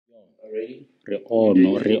Already?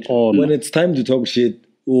 When it's time to talk shit,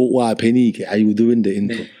 panic, are you doing the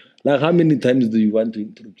intro? Like, how many times do you want to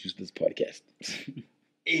introduce this podcast?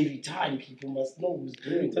 Every time people must know who's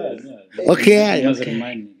doing this. Okay.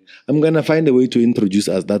 I'm gonna find a way to introduce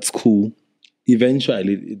us. That's cool.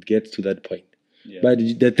 Eventually, it gets to that point. Yeah. But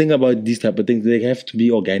the thing about these type of things, they have to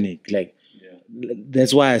be organic. Like,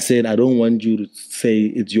 that's why I said I don't want you to say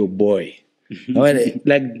it's your boy. I mean,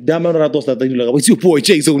 like, it's your boy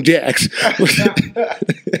Jason Jax.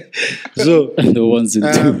 So The ones in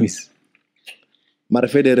twos.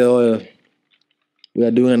 Marafede, we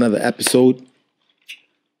are doing another episode.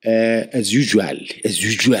 As usual,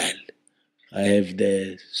 I have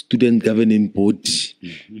the student governing board,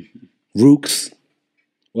 Rooks.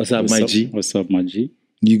 What's up, my G? What's up, my G?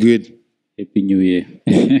 You good? Happy New Year.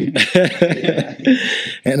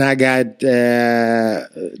 And I got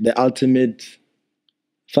the ultimate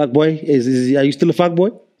fuckboy. Are you still a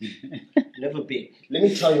fuckboy? Never been. Let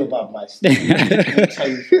me tell you about my story. Let me tell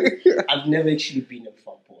you first. I've never actually been a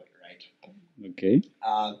fuckboy, right? Okay.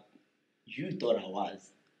 You thought I was.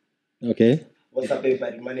 Okay. What's up,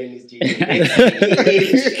 everybody? My name is JT.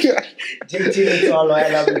 JT Mitolo,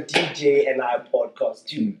 and I'm a DJ and I podcast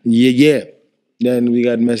too. Yeah. Then we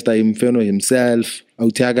got Mr. Inferno himself.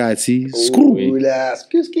 Autagati. Screw.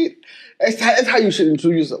 Skit. That's how you should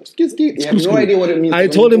introduce yourself. Skit. You have no idea what it means. I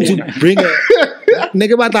told him to bring a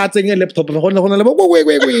nigga about that thing a laptop. Wait. No,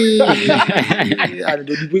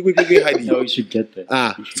 you should get that.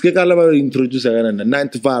 Skikala introduce a 9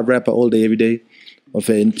 to 5 rapper all day, every day. Of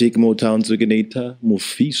an intake Motown Zuganata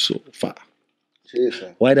Mufiso Fa.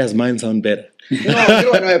 Why does mine sound better? No, you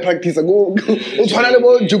don't know I practice. Go. I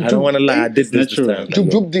don't want to lie. I did this time.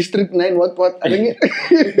 Jub District 9, what? I think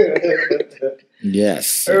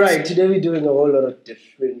Yes. All right, today we're doing a whole lot of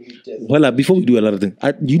different videos. Well, before we do a lot of things,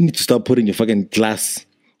 you need to stop putting your fucking glass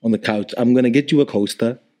on the couch. I'm going to get you a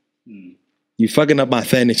coaster. You fucking up my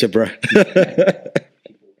furniture, bro.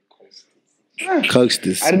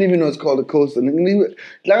 Coasters. I didn't even know it's called a coaster. Like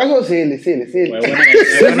I saw sail. You're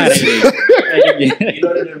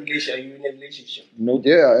not in a relationship. Are you in a relationship? No.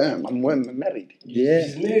 Yeah, I am. I'm married. Yeah.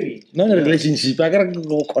 She's married. Not in a relationship. I gotta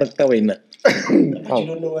go correct that way now. But you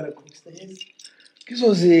don't know what a coaster is? Que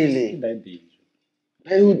so sail?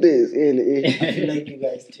 Hey, who this? I feel like you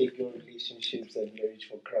guys take your relationships and marriage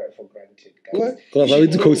for granted, guys. What? Because I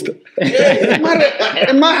need to coaster.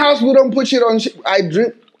 In my house, we don't put shit on shit.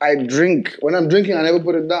 I drink. When I'm drinking, I never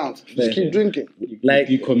put it down. Just keep drinking. Like,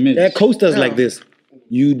 you commit. there are coasters like this.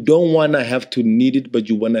 You don't want to have to need it, but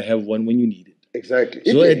you want to have one when you need it. Exactly.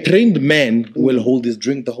 So a trained man will hold his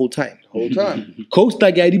drink the whole time. Coaster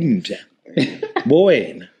guy didn't.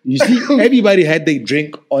 Boy, you see, everybody had their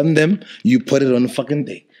drink on them. You put it on the fucking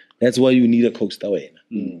day. That's why you need a coaster.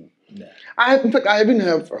 In fact, I even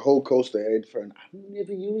have a whole coaster at Inferno. I've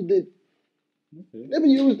never used it. Never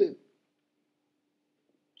used it.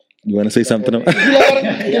 You want to say something? You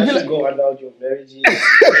have to go about your marriages.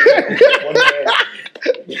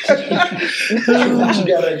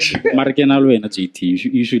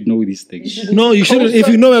 You should know these things. No, you shouldn't. If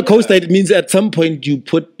you know a coaster, it means at some point you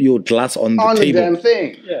put your glass on the table. Damn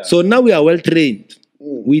thing. Yeah. So now we are well trained.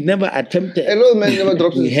 We never attempted. A lot of men never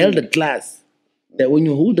drops We his held the glass. That when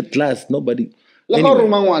you hold the glass, nobody. Like how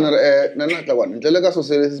Anyway. Roman one, not the one. The legacy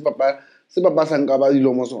says Papa Sangaba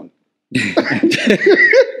Ilomozon.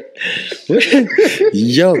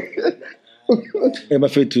 Yo. I'm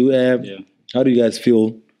afraid to. How do you guys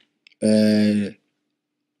feel? How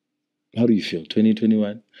do you feel?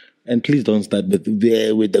 2021? And please don't start with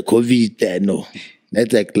the COVID. No.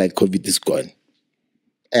 Let's act like COVID is gone.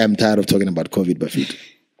 I'm tired of talking about COVID, Buffett.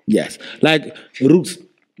 Yes. Like, Rooks,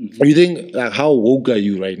 you think, like, how woke are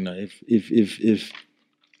you right now? If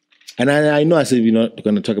and I know I said we're not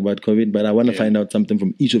going to talk about COVID, but I want to find out something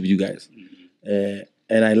from each of you guys.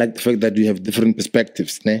 And I like the fact that you have different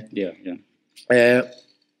perspectives. Ne? Yeah.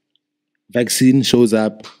 Vaccine shows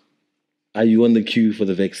up. Are you on the queue for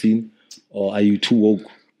the vaccine? Or are you too woke?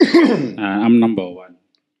 I'm number one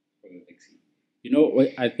for the vaccine. You know,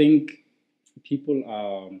 I think people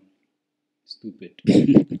are stupid,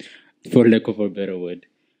 for lack of a better word.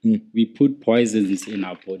 We put poisons in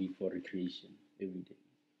our body for recreation every day.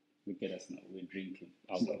 Look at us now. We're drinking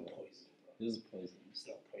alcohol. This is poison. It's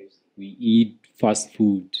not poison. We eat fast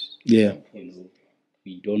food. Yeah. You know,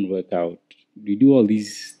 we don't work out. We do all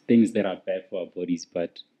these things that are bad for our bodies,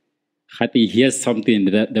 but here's something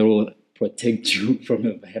that will protect you from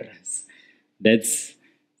a virus that's,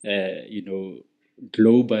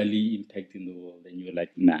 globally impacting the world. And you're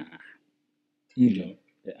like, nah. You know,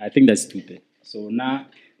 I think that's stupid. So now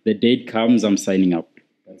the date comes, I'm signing up.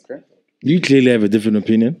 That's great. You clearly have a different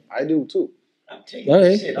opinion. I do too. I'm taking Okay.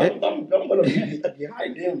 this shit. I'm gonna be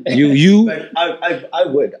behind him. You. But I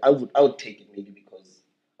would take it maybe because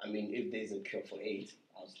I mean if there's a cure for AIDS,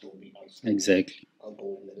 I'll still Exactly. I'll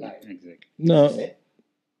go in the line. Exactly. No.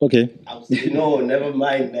 Okay. I'll say no, never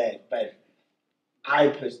mind that. But I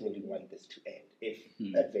personally want this to end. If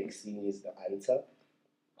that vaccine is the answer,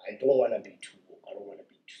 I don't want to be too woke. I don't want to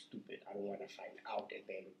be too stupid. I don't want to find out at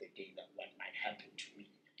the end of the day that what might happen to me.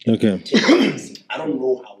 Okay. I don't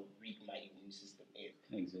know how weak my immune system is.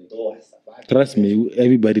 Exactly. Though I survived. Trust me,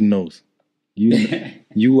 everybody knows.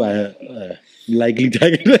 You are likely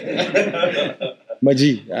target.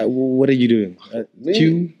 Maji, what are you doing?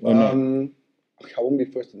 Queue or not? I won't be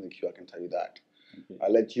first in the queue, I can tell you that. Okay.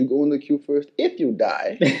 I'll let you go in the queue first. If you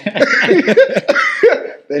die,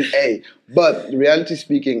 then A. But reality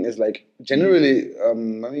speaking is like, generally, I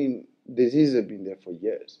mean, diseases have been there for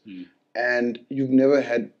years. And you've never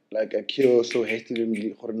had like a cure so hastily,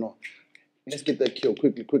 no, let's get that cure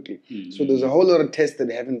quickly. So there's a whole lot of tests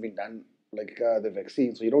that haven't been done, like the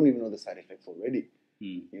vaccine, so you don't even know the side effects already.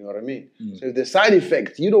 You know what I mean? So if there's side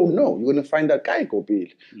effects, you don't know. You're going to find out, guy go bill.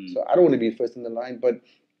 So I don't want to be first in the line, but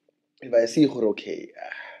if I see, okay,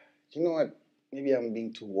 you know what? Maybe I'm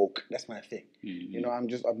being too woke. That's my thing. You know, I'm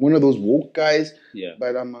one of those woke guys,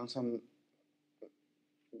 but I'm on some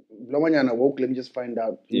woke, let me just find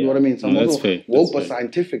out. You know what I mean? So I'm also woke but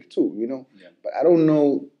scientific too, you know? But I don't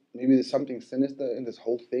know, maybe there's something sinister in this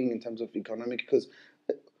whole thing in terms of economic, because,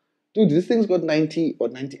 dude, this thing's got 90 or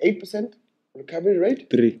 98% recovery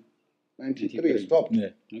rate? 93, it stopped. Yeah.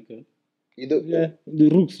 Okay. The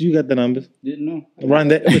Rooks, you got the numbers? No. Around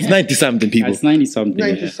that, it's 90-something people. It's 90-something.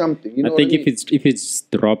 90-something, you know I think what I mean? if it's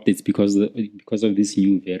dropped, it's because of these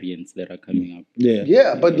new variants that are coming up.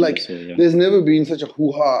 Yeah, but like, there's never been such a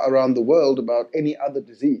hoo-ha around the world about any other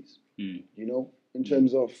disease, you know, in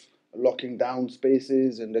terms of locking down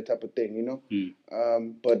spaces and that type of thing, you know.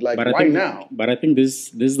 But like, why now? But I think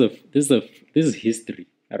this is history.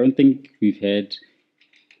 I don't think we've had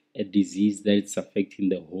a disease that's affecting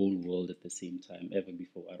the whole world at the same time ever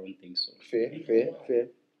before. I don't think so. Fair.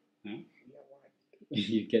 Huh?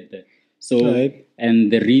 You get that. So,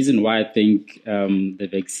 and the reason why I think the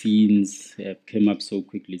vaccines have come up so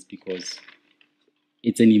quickly is because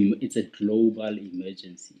it's a global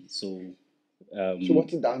emergency. So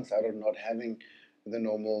what's the downside of not having the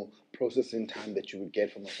normal processing time that you would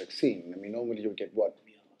get from a vaccine? I mean, normally you would get what?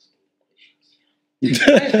 No,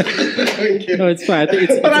 it's fine. I think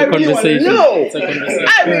it's a conversation. It's a conversation.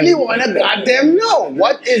 I really want to goddamn know.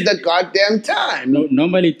 What is the goddamn time? No,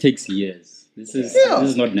 normally it takes years. This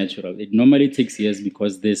is not natural. It normally takes years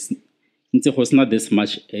because there was not this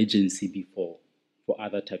much urgency before for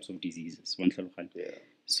other types of diseases.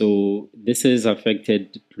 So this has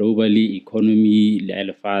affected globally, economy,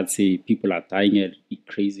 people are dying at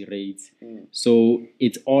crazy rates. So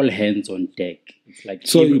it's all hands on deck. It's like,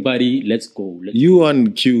 everybody, let's go. You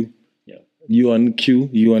on queue. Yeah. You on queue.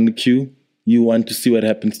 You want to see what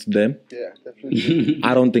happens to them. Yeah, definitely.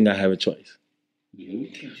 I don't think I have a choice.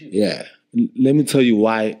 Yeah. Let me tell you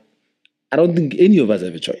why. I don't think any of us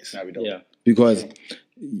have a choice. No, we don't. Yeah. Because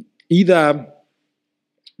either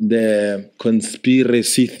the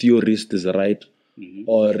conspiracy theorist is right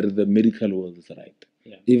or the medical world is right.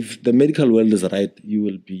 Yeah. If the medical world is right, you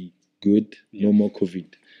will be good, no more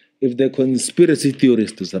COVID. If the conspiracy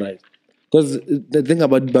theorist is right, because the thing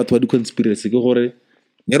about what conspiracy,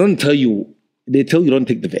 they don't tell you, they tell you don't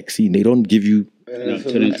take the vaccine, they don't give you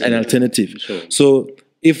an alternative. Sure. So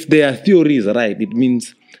if their theory is right, it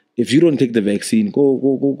means if you don't take the vaccine,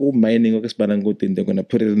 go mining, they're going to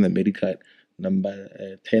put it in the medical.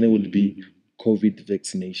 Number 10 will be COVID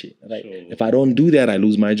vaccination. Right? Sure. If I don't do that, I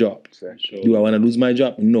lose my job. Sure. Do I want to lose my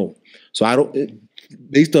job? No. So I don't.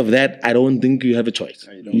 Based off that, I don't think you have a choice.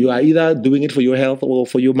 You are either doing it for your health or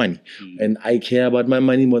for your money, and I care about my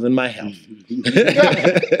money more than my health.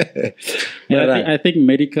 I think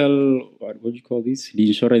medical, what do you call this? The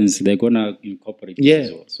insurance, they're gonna incorporate it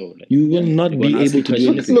as well. So like, you will not be able to do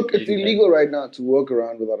anything. Look, it's illegal right now to walk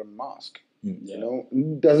around without a mask. You know,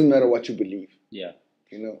 it doesn't matter what you believe. Yeah.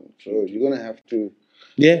 You know, so you're gonna have to.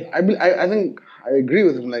 Yeah. I think I agree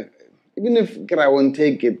with him. Like, even if I won't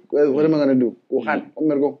take it, what am I gonna do? I'm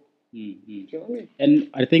gonna go. You know what I mean? And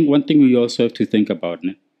I think one thing we also have to think about,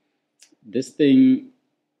 this thing,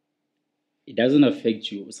 it doesn't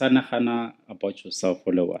affect you. Sanahana about yourself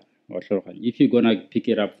for a while. If you're gonna pick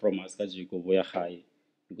it up from us, you're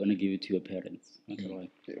gonna give it to your parents.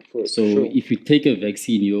 If you take a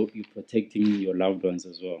vaccine, you're protecting your loved ones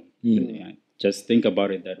as well. Just think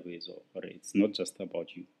about it that way as well. It's not just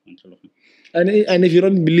about you. And if you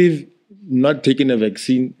don't believe not taking a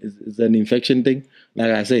vaccine is an infection thing.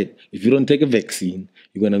 Like I said, if you don't take a vaccine,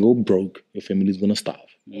 you're gonna go broke. Your family's gonna starve.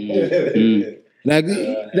 Like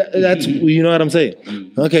that's you know what I'm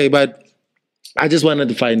saying. Okay, but I just wanted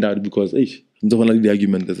to find out because I don't want to leave the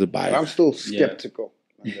argument as a bias. I'm still skeptical,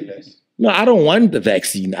 nonetheless. No, I don't want the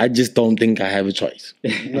vaccine. I just don't think I have a choice.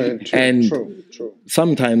 No, true.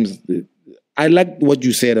 Sometimes I like what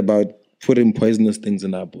you said about putting poisonous things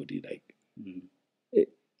in our body. Like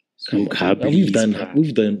we've done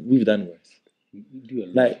worse.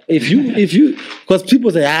 Like if you because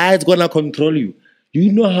people say it's gonna control you. You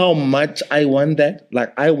know how much I want that?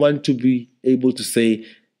 Like I want to be able to say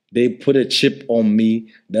they put a chip on me.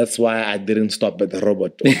 That's why I didn't stop at the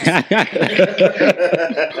robot. Blame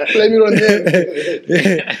it on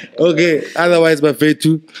them. Okay. Otherwise, my faith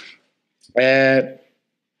too.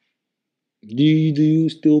 Do you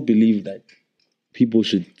still believe that people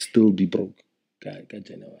should still be broke? Like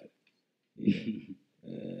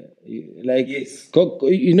Yes.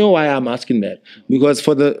 You know why I'm asking that? Because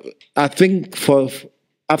I think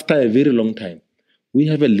after a very long time, we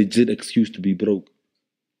have a legit excuse to be broke.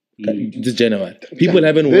 This January, people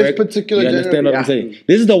haven't This worked. particular You understand what I'm January, saying?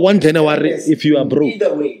 This is the one January Yes, if you are broke.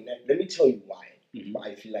 Either way, let me tell you why.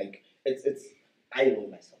 I feel like it's. I know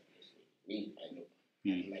myself. Me, I know. I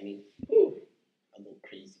mean, I go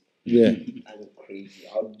crazy. Yeah. I go crazy.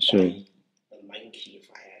 I'll Sure. buy a monkey if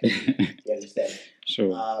I had. You understand?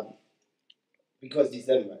 Sure. Because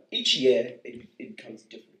December, each year it becomes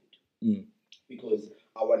different. Because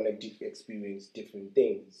I want to experience different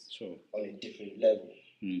things Sure. on a different level.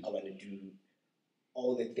 I want to do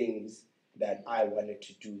all the things that I wanted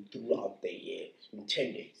to do throughout the year in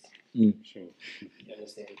 10 days. Sure. You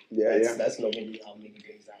understand? Yeah. That's normally how many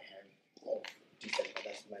days I have off December.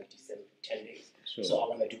 That's my December 10 days. Sure. So I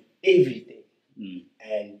want to do everything.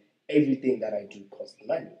 And everything that I do costs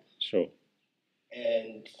money. Sure.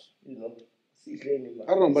 And, I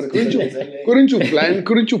don't know, but couldn't you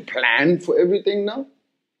plan for everything now?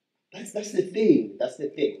 That's the thing. That's the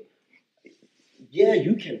thing. Yeah,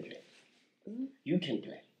 you can plan. You can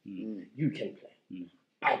plan. You can plan.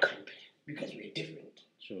 I can't plan because we're different.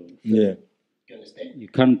 Sure. Yeah. You understand? You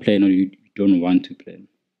can't plan or you don't want to plan.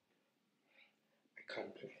 I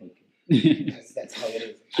can't plan. That's how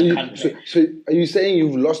it is. So are you saying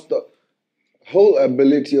you've lost the whole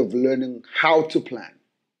ability of learning how to plan?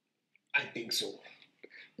 I think so.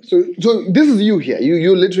 So this is you here.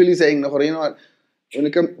 You're literally saying, no, you know what? When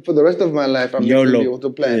it comes for the rest of my life, I'm not going to be able to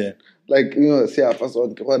plan. Yeah. Like,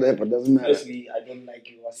 whatever, doesn't matter. Honestly, I don't like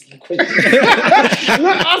you asking questions. I'm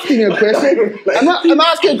not asking a question. I'm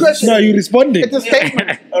asking a question. No, you're responding. It's a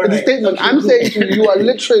statement. All It's a right. statement. I'm saying to you, are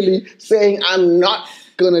literally saying I'm not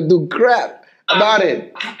going to do crap about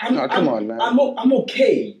it. Come on, man. I'm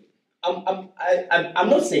okay. I'm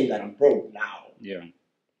not saying that I'm broke now. Yeah.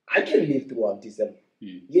 I can live throughout December.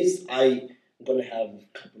 Yes, I'm gonna have a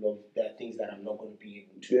couple of things that I'm not gonna be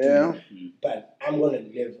able to do. But I'm gonna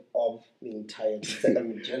live off the entire December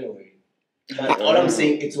in January. But all I'm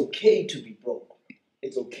saying, it's okay to be broke.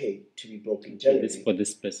 It's okay to be broke in January. It's for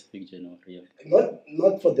this specific January. Yeah.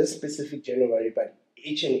 Not for this specific January, but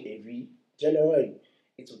each and every January,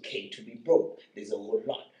 it's okay to be broke. There's a whole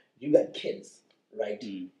lot. You got kids. Right,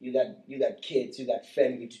 you got kids, you got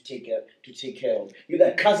family to take care of. You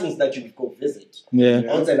got cousins that you go visit. Yeah.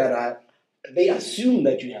 Outside that, they assume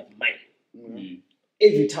that you have money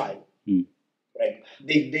every time. Right,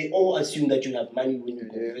 they all assume that you have money when you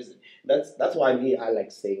go visit. That's why I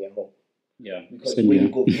like staying at home. Yeah, because when you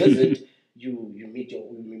go visit, you meet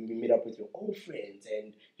up with your old friends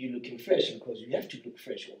and you're looking fresh because you have to look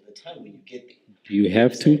fresh all the time when you get there. You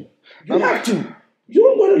have to. You have to. You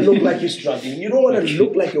don't want to look like you're struggling. You don't want to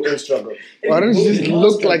look like your own struggle. Why don't you just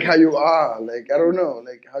look like how you are? Like, I don't know,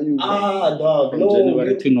 like how you. Dog. From No.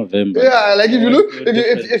 January to November. Yeah, like if you look,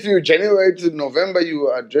 if you January to November, you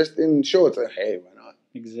are dressed in shorts. Like, hey, why not?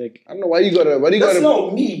 Exactly. I don't know why you gotta. That's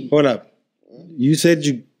not me. Hold up. You said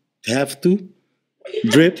you have to You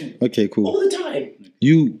have drip. to. Okay, cool. All the time.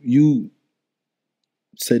 You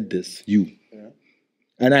said this.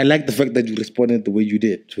 And I like the fact that you responded the way you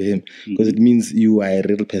did to him because it means you are a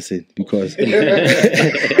real person. Because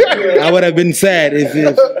I would have been sad if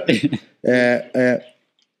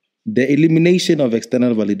the elimination of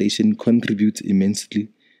external validation contributes immensely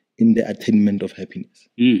in the attainment of happiness.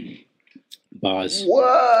 Bars.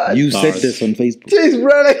 What? You said this on Facebook. Jeez,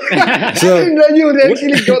 brother. So- I didn't know you would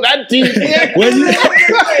actually go that deep.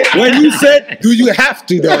 When you said, "Do you have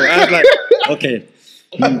to?" though, I was like, "Okay."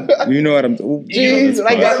 You know what I'm saying? Jeez,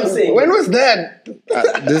 like what I'm saying. when was that?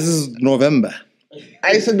 This is November.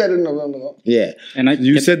 I said that in November. No? Yeah. And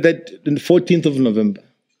You said that on the 14th of November.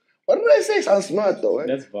 What did I say? Sounds smart though. Eh?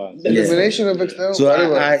 That's bad. Elimination of external. So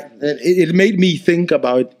it made me think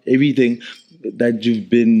about everything that you've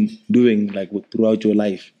been doing like throughout your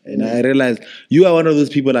life, and I realized you are one of those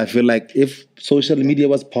people. I feel like if social media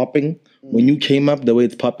was popping when you came up the way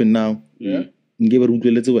it's popping now, Yeah. you would be.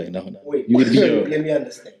 Wait, You would be. let me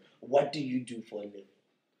understand. What do you do for a living?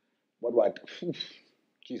 What?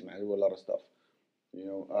 Jeez, man, I do a lot of stuff.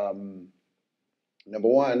 Number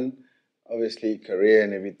one, obviously career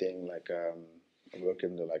and everything. Like I work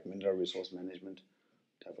in the like mineral resource management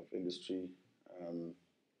type of industry. And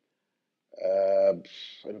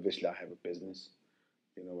obviously, I have a business.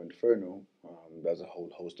 Inferno. There's a whole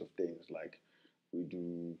host of things like we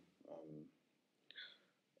do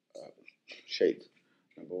shades.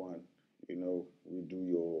 Number one, we do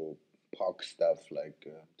your park stuff like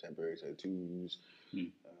temporary tattoos,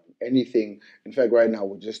 anything. In fact, right now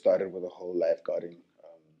we just started with a whole lifeguarding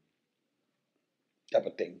type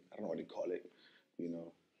of thing. I don't know what you call it.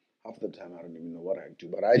 Half the time I don't even know what I do,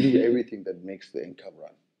 but I do everything that makes the income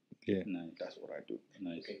run. Yeah, Nice. That's what I do.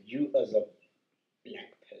 Nice. Okay, you as a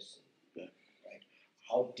black person, Yeah. right?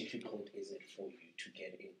 How difficult is it for you to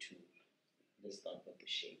get into this stuff with the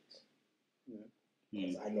shades?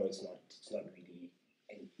 Because I know it's not really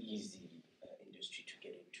an easy industry to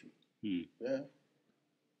get into. Yeah.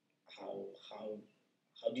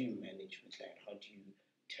 How do you manage with that? How do you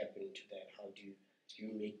tap into that? How do you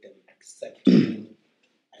make them accept you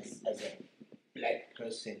as a black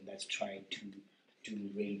person that's trying to do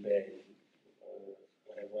Ray-Ban or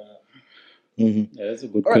whatever? Yeah, that's a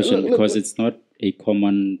good All right, question look, because it's not a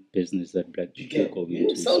common business that black people go You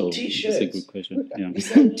into. sell So t-shirts. it's a good question. Yeah. We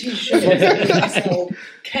sell t-shirts, we sell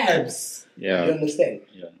cabs. Yeah. You understand?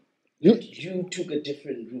 Yeah. You took a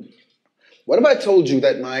different route. What if I told you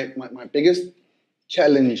that my biggest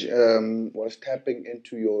challenge was tapping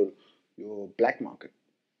into your black market?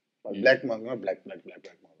 Black market, not black market,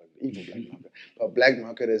 evil black market, but black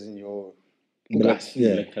market as in your glass.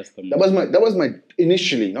 Black customer. That was my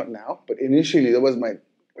initially, not now, but initially that was my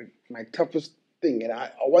toughest thing, and I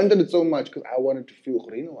wanted it so much because I wanted to feel,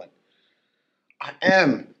 you know what, I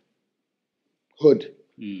am hood,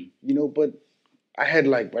 but I had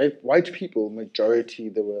like white people, majority,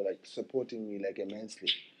 they were like supporting me like immensely.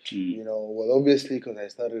 Well, obviously because I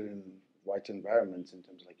started in white environments in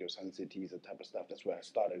terms of like your Sun Cities, the type of stuff. That's where I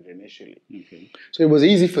started initially. Okay. So it was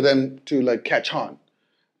easy for them to like catch on,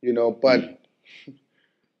 but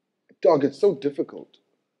dog, it's so difficult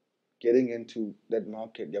getting into that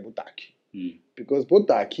market, Yabutaki. Because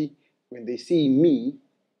Botaki, when they see me,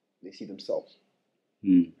 they see themselves.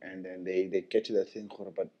 And then they get to that thing,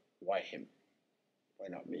 but why him? Why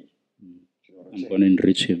not me? You know what I'm going to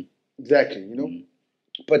enrich him. Exactly,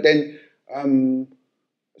 But then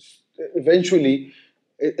eventually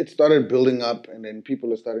it started building up, and then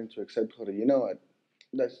people are starting to accept, you know what,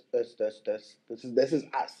 this is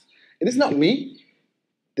us. It is not me.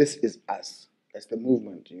 This is us. That's the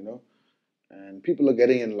movement, And people are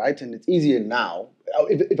getting enlightened. It's easier now.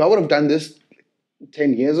 If I would have done this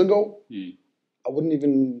 10 years ago, I wouldn't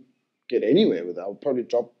even get anywhere with it. I would probably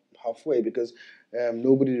drop halfway because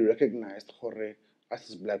nobody recognized us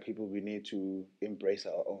as black people, we need to embrace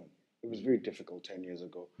our own. It was very difficult 10 years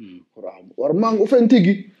ago. You know what I mean?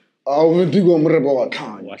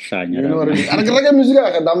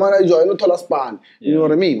 You know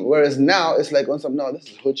what I mean? Whereas now it's like on some, no, this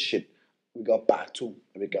is hood shit. We got Batu,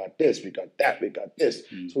 we got this, we got that, we got this.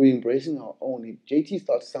 So we're embracing our own. If JT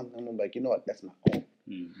starts something, I'm like, you know what, that's my own.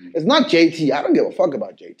 It's not JT. I don't give a fuck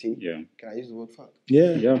about JT. Yeah. Can I use the word fuck?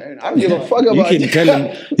 Yeah. I don't give a fuck about You can tell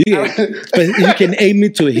him. You can aim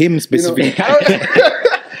it to him specifically.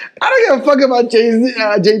 I don't give a fuck about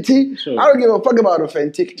JT. Sure. I don't give a fuck about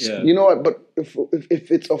authentic. Yeah. You know what? But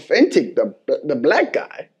if it's authentic, the black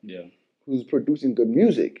guy who's producing good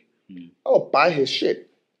music, I'll buy his shit.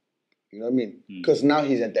 You know what I mean? Because now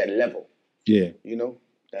he's at that level. Yeah.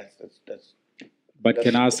 That's. But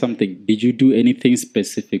can I ask something? Did you do anything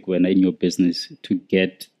specific when in your business to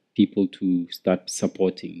get people to start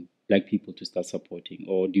supporting, black people to start supporting?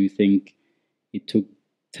 Or do you think it took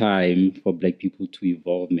time for black people to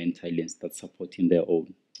evolve mentally and start supporting their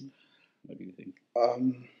own? What do you think?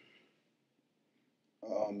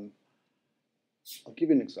 I'll give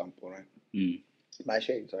you an example, right? My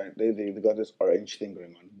shades, right? They got this orange thing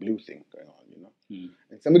going on, blue thing going on,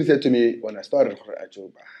 And somebody said to me when I started, like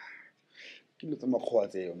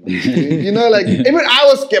even I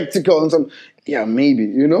was skeptical and some, maybe,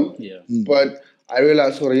 Yeah. But I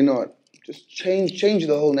realized, you know what, just change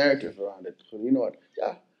the whole narrative around it. So you know what,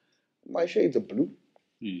 my shades are blue.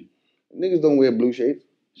 Niggas don't wear blue shades.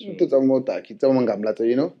 Sure.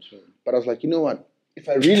 You know? Sure. But I was like, you know what, if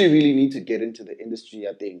I really, really need to get into the industry,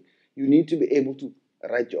 I think you need to be able to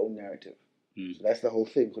write your own narrative. So that's the whole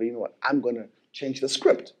thing. You know what? I'm gonna change the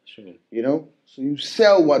script. Sure. You know, so you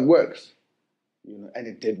sell what works. You know, and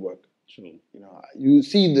it did work. Sure. You know, you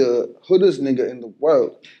see the hoodest nigga in the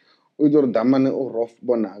world. With the damane or rough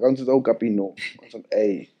bona, going to the capino, some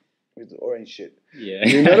A, with the orange shit. Yeah.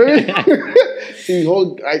 You know what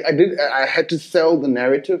I mean? I had to sell the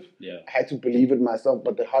narrative. Yeah. I had to believe it myself,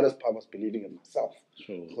 but the hardest part was believing it myself.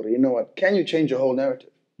 Sure. So you know what? Can you change your whole narrative?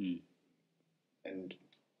 And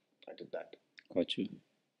I did that. Got you.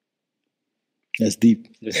 That's deep.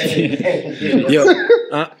 Yo,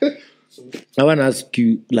 I want to ask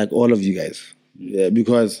you, like all of you guys,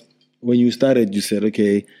 because when you started, you said,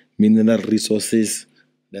 okay, mineral resources,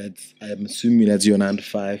 that's, I'm assuming that's your 9 to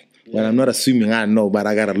 5. Well, I'm not assuming I know, but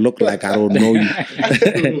I got to look like I don't know you.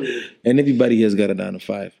 And everybody here has got a 9 to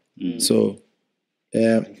 5. So,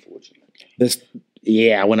 I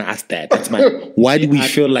want to ask that. That's why do we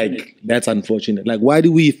feel like that's unfortunate? Like, why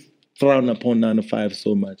do we frown upon 9 to 5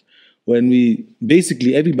 so much? When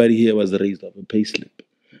basically everybody here was raised off a pay slip.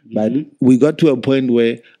 But we got to a point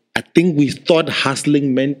where I think we thought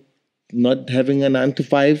hustling meant not having a 9 to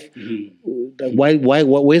 5. Why,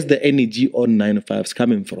 where's the energy on 9 to 5s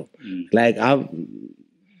coming from? Like,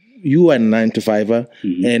 you are a 9 to 5er,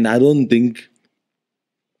 and I don't think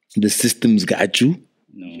the system's got you.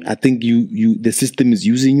 No. I think the system is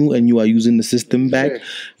using you, and you are using the system back. Sure.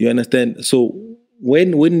 You understand? So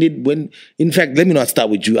when in fact, let me not start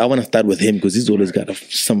with you. I want to start with him because he's always got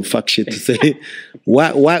some fuck shit to say.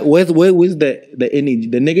 Where's the energy,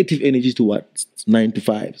 the negative energy to what 9 to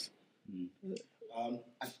 5s?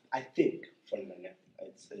 I think fundamentally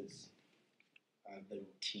it's the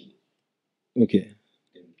routine. Okay.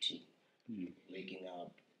 The routine. Waking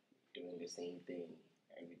up, doing the same thing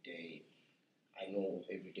every day. I know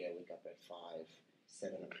every day I wake up at 5,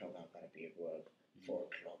 7 o'clock I've got to be at work. 4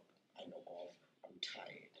 o'clock I knock off. I'm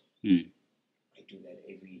tired. I do that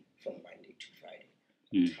from Monday to Friday.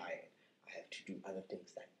 I'm tired. I have to do other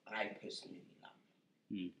things that I personally love.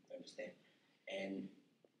 Understand? And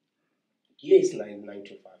yes, 9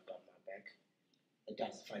 to 5 got my back. It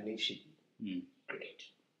does financially great.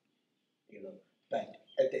 You know, but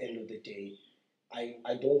at the end of the day,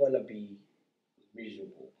 I don't want to be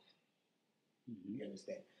miserable. You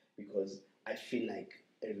understand? Because I feel like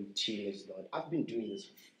a routine is not. I've been doing this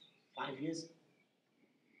for 5 years.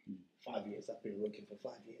 5 years. I've been working for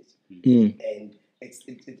 5 years, and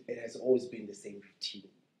it has always been the same routine,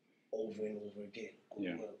 over and over again. Go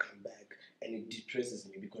to work, come back, and it depresses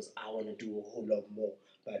me because I want to do a whole lot more,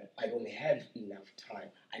 but I don't have enough time.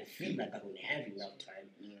 I feel like I don't have enough time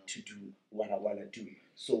to do what I want to do.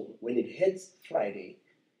 So when it hits Friday,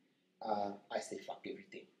 I say fuck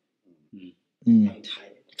everything. I'm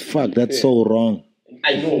tired. Fuck, that's so wrong.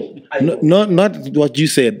 I know. Not what you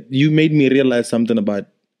said. You made me realize something about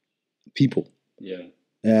people. Yeah.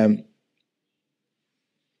 9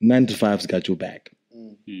 to 5's got your back.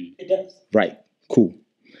 It does. Right. Cool.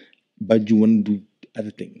 But you want to do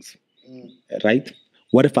other things. Right?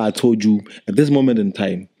 What if I told you at this moment in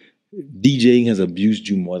time, DJing has abused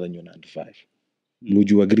you more than your 9 to 5? Would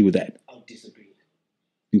you agree with that? I'll disagree.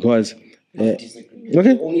 Because I'll disagree.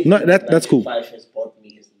 Okay. No, that's cool. 5 has bought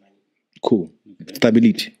me is money. Cool.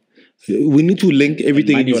 Stability. We need to link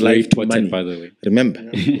everything in your life to money. By the way. Remember?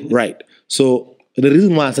 Right. So the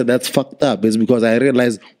reason why I said that's fucked up is because I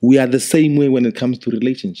realize we are the same way when it comes to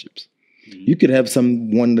relationships. You could have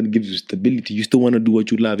someone that gives you stability. You still want to do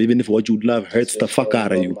what you love, even if what you love hurts the fuck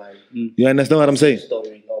out of you. You understand what I'm saying?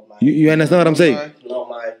 You understand what I'm saying? Not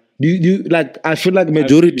mine. You like? I feel like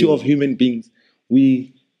majority of human beings,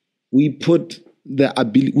 we put the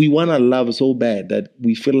ability. We want to love so bad that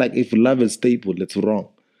we feel like if love is stable, it's wrong.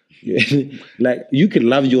 Like you can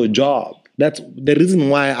love your job. That's the reason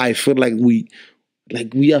why I feel like we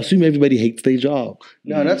assume everybody hates their job.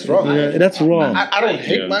 No, that's wrong. That's wrong. I don't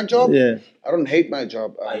hate my job. Yeah. I don't hate my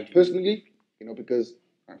job personally, because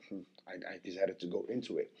I decided to go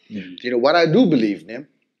into it. You know, what I do believe, Nim,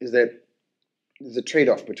 is that there's a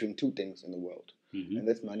trade-off between two things in the world, and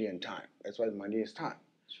that's money and time. That's why money is time.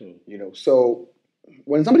 Sure. You know, so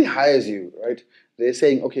when somebody hires you, right, they're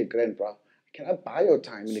saying, okay, grandpa, can I buy your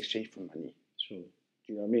time in exchange for money? Sure. Do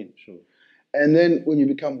you know what I mean? Sure. And then when you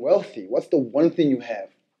become wealthy, what's the one thing you have?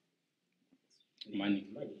 Money.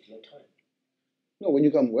 No time. No, when you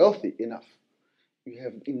become wealthy enough, you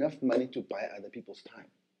have enough money to buy other people's time.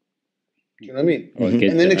 Do you know what I mean?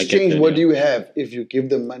 And then exchange, what do you have if you give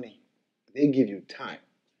them money? They give you time.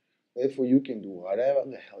 Therefore, you can do whatever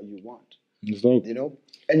the hell you want. It's dope. you know.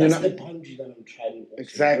 And That's you're not the boundary that I'm trying to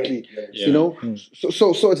exactly, break, Yeah. you know.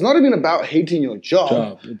 So it's not even about hating your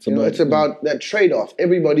job. It's You know, about- it's about that trade-off.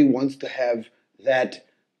 Everybody wants to have that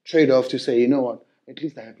trade-off to say, you know what, at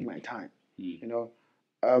least I have my time. You know,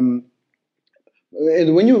 and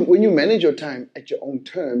when you manage your time at your own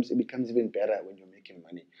terms, it becomes even better when you're making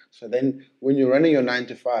money. So then, when you're running your 9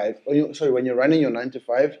 to 5, when you're running your 9 to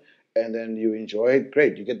 5, and then you enjoy it,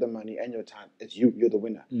 great, you get the money and your time. It's you're the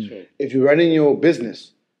winner. Sure. If you're running your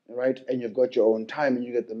business, right, and you've got your own time and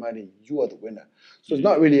you get the money, you are the winner. So it's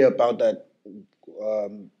not really about that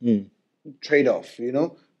trade-off, you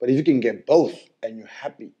know. But if you can get both and you're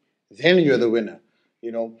happy, then you're the winner,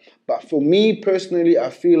 you know. But for me personally, I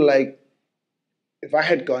feel like if I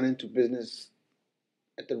had gone into business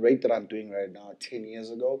at the rate that I'm doing right now 10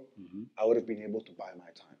 years ago, I would have been able to buy my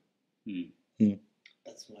time.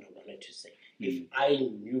 That's what I wanted to say. If I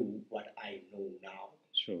knew what I know now,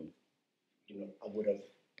 Sure. you know, I would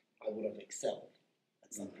have excelled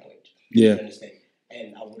at some point. Yeah. You understand?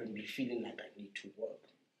 And I wouldn't be feeling like I need to work.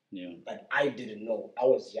 Yeah. But I didn't know. I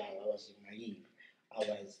was young. I was naive.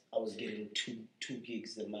 I was getting two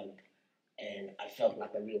gigs a month, and I felt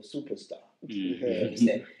like a real superstar. You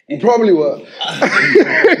understand? You probably were.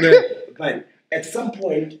 But at some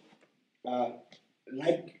point,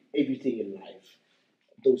 like everything in life,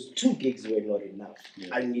 those 2 gigs were not enough.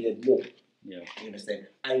 I needed more. Yeah. You understand?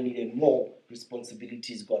 I needed more.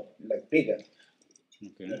 Responsibilities got like bigger.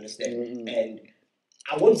 Okay. You understand? And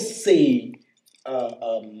I won't say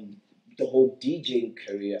the whole DJing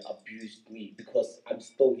career abused me, because I'm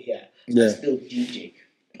still here. Yeah. I still DJ.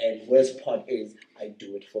 And worst part is I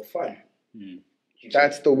do it for fun.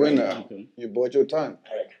 That's the winner. Okay. You bought your time.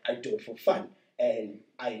 All right, I do it for fun. And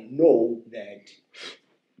I know that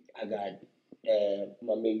I got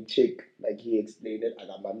my main chick, like he explained it. I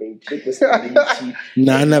got my main chick with stability.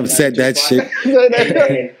 None have said that shit.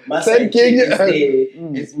 And my side chick is there,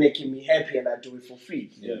 Mm. is making me happy, and I do it for free.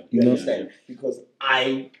 Yeah. You understand? Because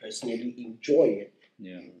I personally enjoy it.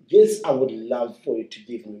 Yeah. Yes, I would love for you to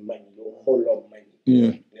give me money, a whole lot of money.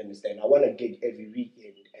 You understand? I want to gig every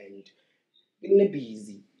weekend and it's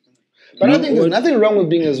busy. But I think there's nothing wrong with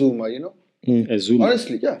being a Zoomer, you know? A Zoom.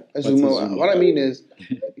 Honestly, yeah. A What's a Zoomer. Zoomer? What I mean is,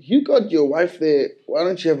 you got your wife there, why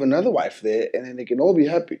don't you have another wife there, and then they can all be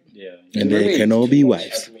happy? Yeah. And You know what I they mean? can all be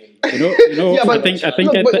wives. You know. Yeah, but, I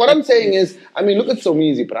think. look, but what I'm saying is, I mean, look at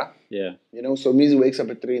Somizi, brah. Yeah. You know, Somizi wakes up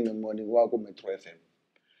at 3 in the morning, walk on Metro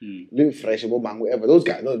FM. Live fresh, whatever. Those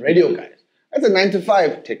guys, those radio guys. That's a 9 to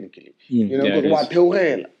 5, technically. You know, Yeah,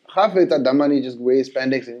 because half of that money just wears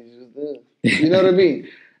spandex and he's just, you know what I mean?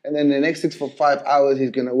 And then the next 6 for 5 hours, he's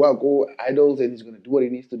going to go idols and he's going to do what he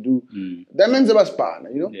needs to do. That man's about spa,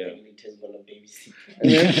 you know? Yeah. Later's gonna babysit.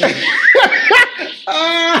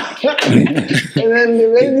 And then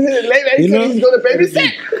later he said he's going to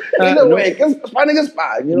babysit. Either way, because spa nigga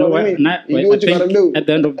spa, you know what I mean? You do what you got to do. At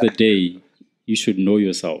the end of the day, you should know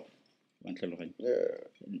yourself. Yeah.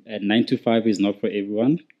 And 9 to 5 is not for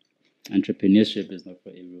everyone. Entrepreneurship is not for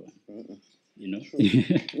everyone. You know?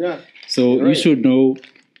 Yeah. So You're right. you should know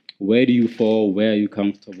where do you fall, where are you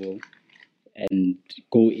comfortable, and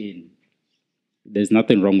go in. There's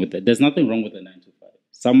nothing wrong with that. There's nothing wrong with a 9 to 5.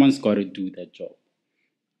 Someone's got to do that job.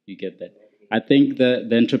 You get that? I think the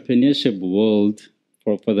entrepreneurship world,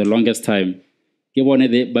 for the longest time, they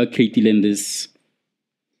wanted about creating this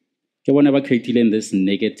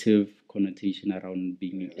negative connotation around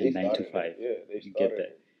being a 9 to 5. Yeah, they You get started.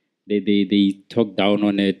 that? They talked down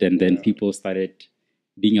on it, and then people started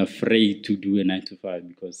being afraid to do a 9 to 5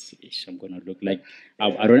 because I'm gonna look like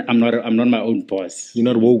I'm not my own boss. You're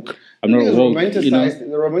not woke. I'm not It's woke. romanticized. You know?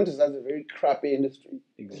 The romanticized a very crappy industry.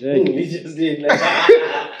 Exactly. We just did like,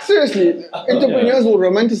 Seriously, entrepreneurs will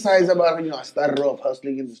romanticize about, I started off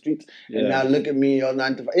hustling in the streets, and Yeah. now look at me, all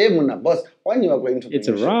 9 to 5. Hey, Muna, boss, why you are going to It's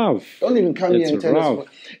rough. Don't even come here It's and tell rough.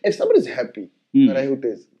 us. If somebody's happy, that I hope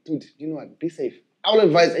is, dude, you know what? Be safe. I would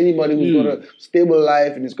advise anybody who's got a stable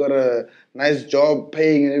life and has got a nice job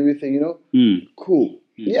paying and everything, cool.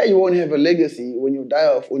 Yeah, you won't have a legacy when you die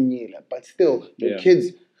off Onyela, but still, your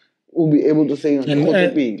kids will be able to say,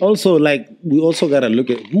 And also, like, we also got to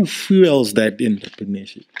look at who fuels that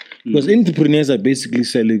entrepreneurship. Because entrepreneurs are basically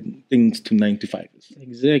selling things to 9 to 5ers.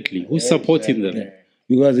 Exactly. Who's supporting them?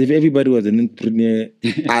 Because if everybody was an entrepreneur,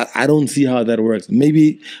 I don't see how that works.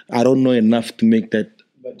 Maybe I don't know enough to make that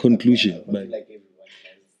conclusion. but like everyone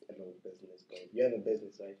has a little business going. You have a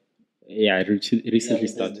business, right? Yeah, I recently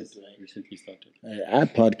started. business, right? Recently started. I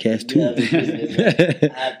podcast You have a too. business,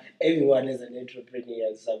 right? Everyone is an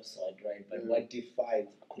entrepreneur of some sort, right? But what defines,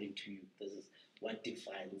 according to you, what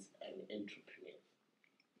defines an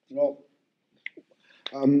entrepreneur?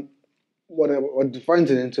 what defines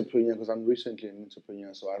an entrepreneur, because I'm recently an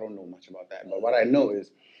entrepreneur, so I don't know much about that. But what I know is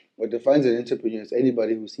what defines an entrepreneur is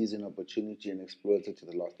anybody who sees an opportunity and exploits it to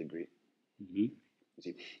the last degree. Mm-hmm.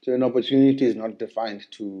 See? So an opportunity is not defined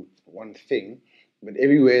to one thing, but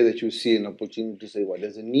everywhere that you see an opportunity to say, well,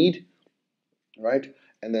 there's a need, right?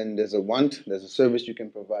 And then there's a want, there's a service you can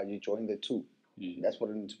provide, you join the two. Mm-hmm. That's what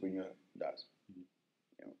an entrepreneur does. You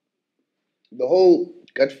know? The whole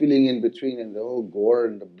gut feeling in between and the whole gore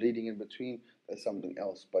and the bleeding in between, that's something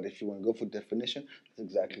else. But if you want to go for definition, that's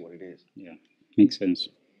exactly what it is. Yeah, makes sense.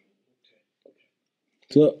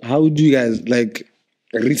 So how do you guys like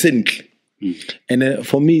recently? And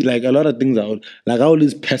for me, like a lot of things, I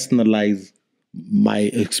always personalize my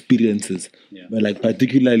experiences, Yeah. but like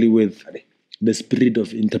particularly with the spirit of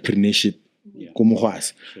entrepreneurship. Yeah.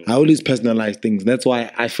 I always personalize things. That's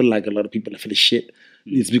why I feel like a lot of people are full of shit.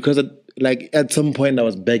 It's because like at some point I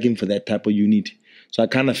was begging for that type of unity. So I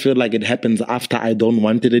kind of feel like it happens after I don't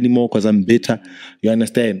want it anymore because I'm bitter. You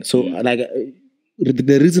understand? So like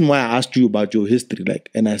the reason why I asked you about your history, like,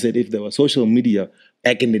 and I said if there was social media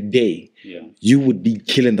back in the day, you would be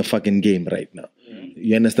killing the fucking game right now.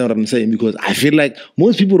 You understand what I'm saying? Because I feel like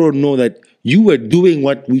most people don't know that you were doing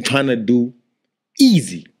what we're trying to do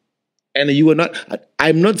easy. And you were not,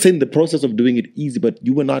 I'm not saying the process of doing it easy, but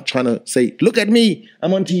you were not trying to say, look at me,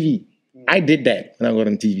 I'm on TV. I did that when I got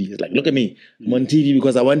on TV. It's like, look at me, I'm on TV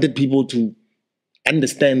because I wanted people to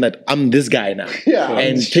understand that I'm this guy now. Yeah,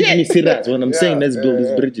 and take me serious when I'm saying let's build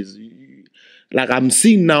these bridges. Like I'm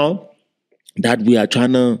seeing now that we are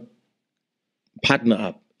trying to partner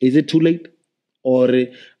up. Is it too late? Or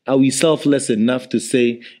are we selfless enough to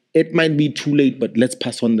say it might be too late, but let's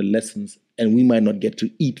pass on the lessons and we might not get to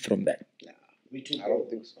eat from that? We too I don't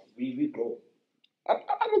think so. We grow.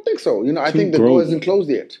 I don't think so. You know, I think the door isn't closed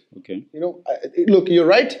yet. Okay. You know, look, you're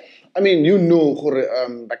right. I mean, you know,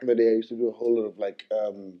 back in the day, I used to do a whole lot of like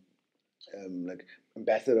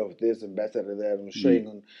ambassador of this, ambassador of that, and showing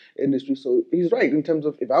on industry. So he's right in terms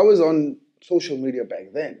of if I was on social media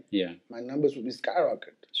back then, my numbers would be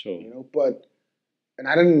skyrocket. Sure. You know, and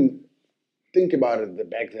I didn't think about it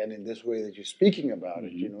back then in this way that you're speaking about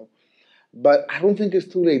it. You know. But I don't think it's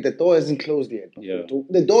too late. The door isn't closed yet. Yeah.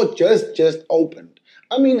 The door just opened.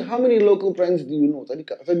 I mean, how many local brands do you know? How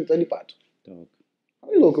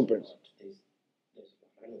many local brands? There's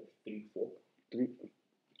I don't know, 3, 4.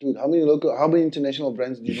 Dude, how many international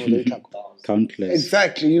brands do you know? Countless.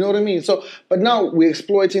 Exactly. You know what I mean? So, but now we're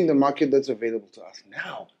exploiting the market that's available to us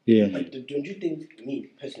now. Yeah. But don't you think,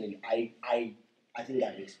 me personally, I think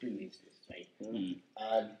I've experienced this, right?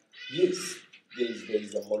 Yes,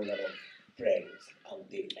 there's a whole lot of brands out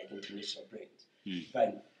there, like international brands.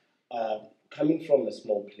 But coming from a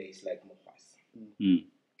small place like Mombasa, you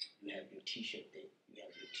have your t-shirt there, you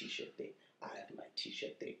have your t-shirt there, I have my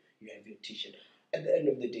t-shirt there, you have your t-shirt. At the end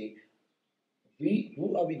of the day,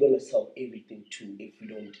 who are we going to sell everything to if we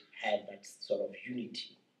don't have that sort of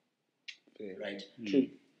unity, right? True.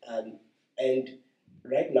 And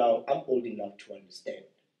right now, I'm old enough to understand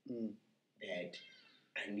that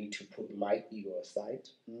I need to put my ego aside,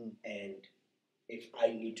 and if I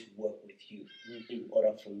need to work with you in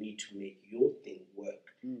order for me to make your thing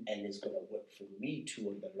work, and it's going to work for me too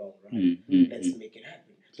in the long run, let's make it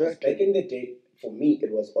happen. Exactly. Back in the day, for me,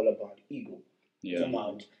 it was all about ego. Yeah. It's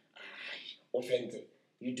about offensive.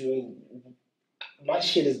 You're doing my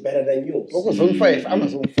shit is better than yours. Focus on 5. I'm on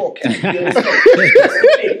 4. You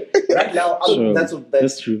understand? Right now, Sure.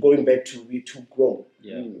 that's true. going back to we're too grown.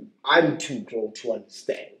 Yeah. I'm too grown to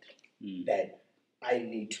understand that I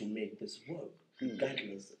need to make this work.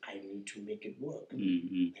 Regardless, I need to make it work.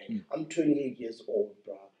 And I'm 28 years old,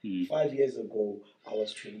 bro. 5 years ago, I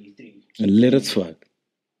was 23. And let us fuck.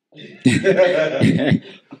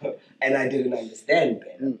 And I didn't understand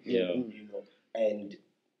better. Yeah. You know, and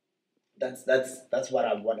that's what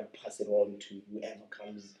I want to pass it on to whoever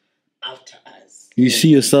comes after us. You see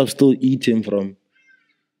yourself still eating from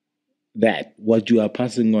that, what you are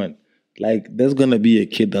passing on. Like, there's going to be a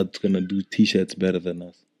kid that's going to do t-shirts better than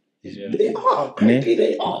us. Yeah. They are. Currently,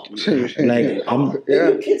 they are. Like,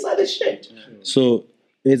 The kids are the shit. So,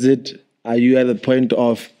 are you at the point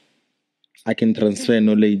of, I can transfer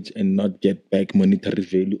knowledge and not get back monetary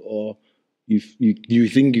value, or you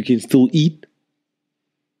think you can still eat?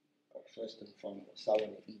 First and foremost, I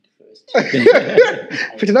want to eat first.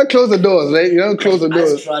 But you don't close the doors, right? You don't close the I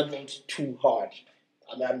doors. struggled too hard.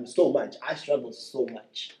 I struggled so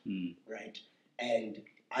much, right? And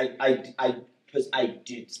I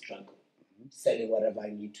did struggle, selling whatever I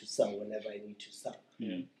need to sell, whenever I need to sell.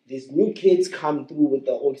 These new kids come through with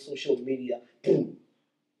the old social media, boom,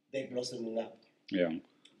 they're blossoming up. Yeah.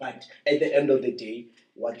 But at the end of the day,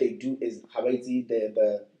 what they do is Hawaii,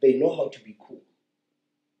 they know how to be cool,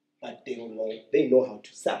 but they know how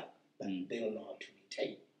to sell, but they don't know how to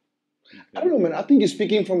retain. I don't know, man. I think you're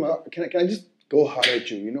speaking from. Can I just go hard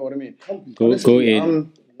at you? You know what I mean? Go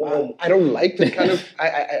in. I don't like that kind of.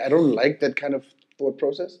 I don't like that kind of thought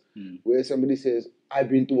process where somebody says, "I've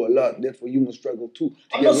been through a lot, therefore you must struggle too."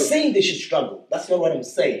 I'm not saying they should struggle. That's not what I'm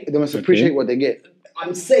saying. They must appreciate what they get.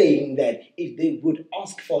 I'm saying that if they would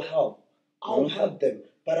ask for help, I'll help them.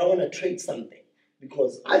 But I want to trade something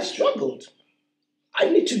because I've struggled. I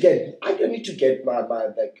need to get my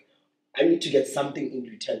like. I need to get something in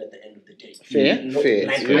return at the end of the day. Fair.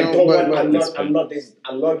 Like, I'm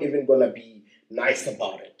not even gonna be nice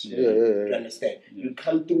about it. You understand? You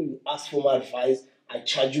come through, you ask for my advice, I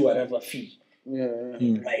charge you whatever fee.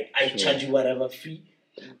 Right? I charge you whatever fee,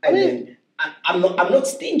 and then I'm not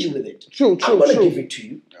stingy with it. True. I'm gonna give it to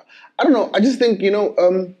you. I don't know. I just think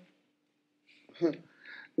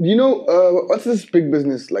what's this big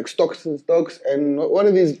business like stocks, and what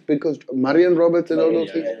are these big Marion Roberts and all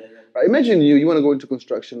those things? Right? Imagine you want to go into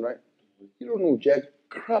construction, right? You don't know jack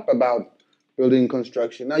crap about building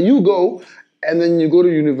construction. Now you go and then you go to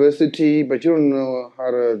university, but you don't know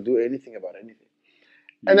how to do anything about anything.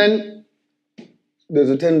 And then there's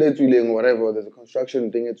a tender drilling or whatever, there's a construction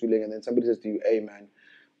thing at drilling, and then somebody says to you, "Hey man,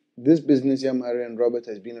 this business here, Marion Roberts,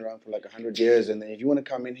 has been around for like 100 years, and then if you want to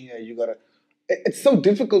come in here, you gotta." It's so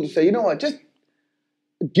difficult to say, you know what, just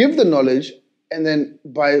give the knowledge, and then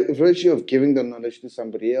by virtue of giving the knowledge to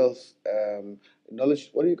somebody else,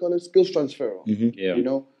 knowledge, what do you call it? Skills transfer. Yeah. You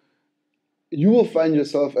know, you will find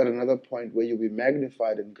yourself at another point where you'll be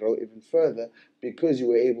magnified and grow even further because you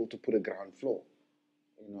were able to put a ground floor.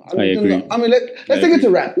 You know, I agree. I mean, let's take it to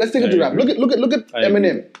rap. Let's take it to rap. Look at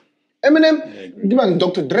Eminem. Eminem,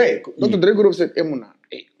 Dr. Dre. Dr. Dre could have said, "Emuna,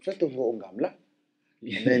 hey, first of all, Ngamla."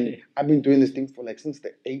 And then I've been doing this thing for like since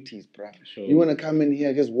the 80s, bruh. Sure. You want to come in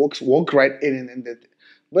here, just walk right in and that.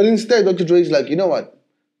 But instead, Dr. Dre's like, you know what?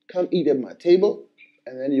 Come eat at my table,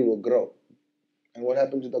 and then you will grow. And what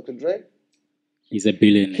happened to Dr. Dre? He's a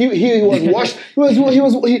billionaire. He was washed.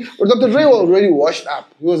 Dr. Dre was already washed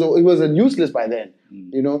up. He was useless by then.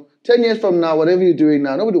 You know, 10 years from now, whatever you're doing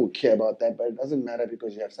now, nobody will care about that. But it doesn't matter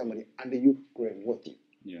because you have somebody under you growing with you.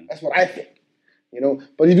 Yeah. That's what I think. You know,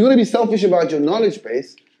 but if you're going to be selfish about your knowledge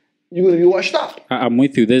base, you're going to be washed up. I'm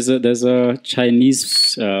with you. There's a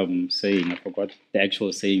Chinese saying, I forgot the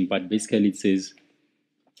actual saying, but basically it says,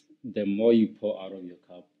 the more you pour out of your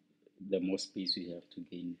cup, the more space you have to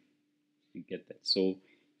gain. You get that. So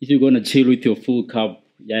if you're going to chill with your full cup,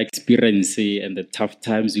 your experience and the tough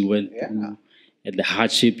times you went through and the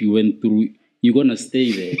hardship you went through, you're going to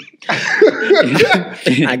stay there.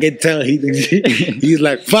 I can tell he's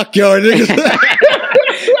like, fuck y'all niggas.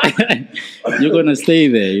 You're going to stay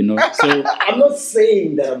there, you know. So I'm not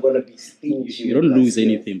saying that I'm going to be stingy. You don't lose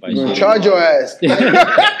anything by charge your ass.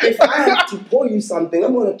 If I have to pour you something,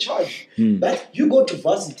 I'm going to charge. But you go to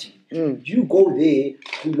varsity. You go there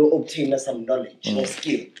to obtain some knowledge or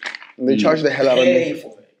skill. And they charge the hell out of Pay me.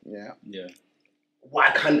 for it. Yeah.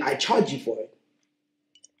 Why can't I charge you for it?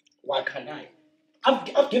 Why can't I?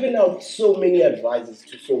 I've given out so many advices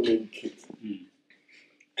to so many kids.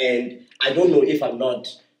 And I don't know if I'm not,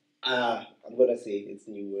 I'm going to say it's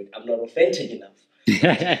a new word, I'm not authentic enough.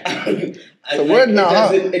 It's a word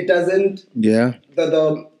now. It doesn't, Yeah.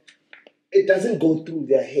 It doesn't go through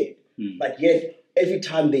their head. But yet, every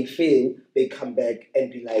time they fail, they come back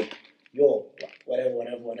and be like, yo, whatever.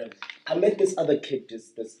 I met this other kid,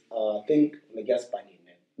 this thing, Megas Bunny,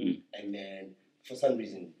 and then for some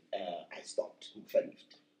reason, I stopped.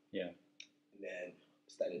 Yeah. And then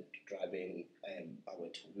started driving, and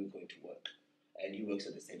we were going to work. And he works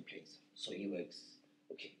at the same place. So he works,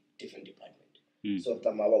 different department. So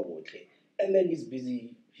Tamawa work. And then he's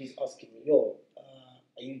busy, he's asking me, yo,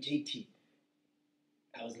 are you JT?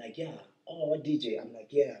 I was like, yeah. Oh, what DJ? I'm like,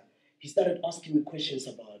 yeah. He started asking me questions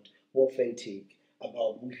about authentic,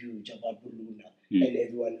 about Muhuj, about Buluna, and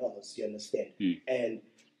everyone else, you understand? And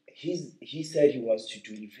he said he wants to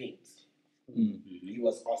do events. He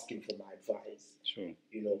was asking for my advice. Sure.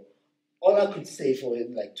 You know, all I could say for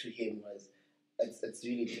him, to him was, it's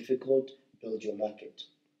really difficult. Build your market.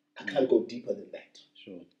 I can't go deeper than that.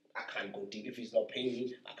 Sure. I can't go deep. If he's not paying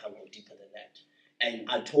me, I can't go deeper than that. And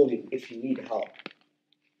I told him, if you need help,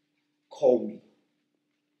 call me.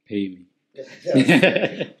 Pay me.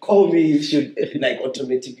 Call me should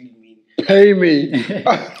automatically mean pay me.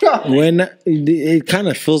 When it kind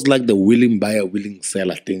of feels like the willing buyer, willing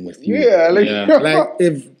seller thing with you. Yeah, like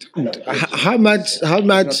if how much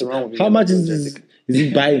is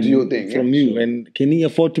he buying Do your thing, from you, and can he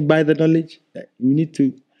afford to buy the knowledge? You need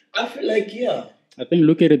to I feel like, yeah. I think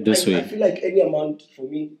look at it this I way. feel like any amount for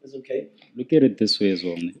me is okay. Look at it this way as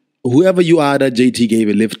well. Whoever you are that JT gave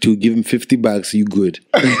a lift to, give him $50, you good.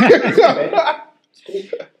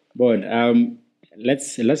 But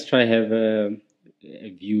let's try have a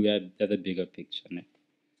view at the bigger picture. Ne?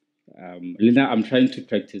 Lina, I'm trying to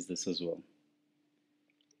practice this as well.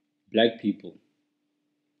 Black people,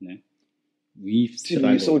 ne? We've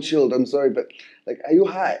You're so struggled. chilled. I'm sorry, but like, are you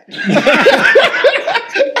high?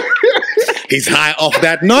 He's high off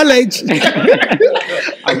that knowledge.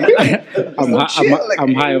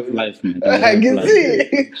 I'm high of life, man. I can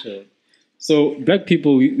see. Sure. So black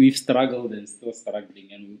people, we've struggled and still struggling,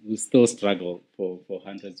 and we will still struggle for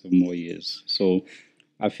hundreds of more years. So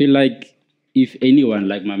I feel like if anyone,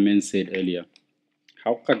 like my man said earlier,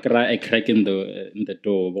 how can a crack in the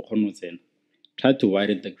door? Try to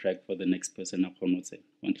widen the crack for the next person.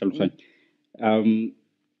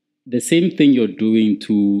 The same thing you're doing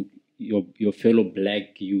to your fellow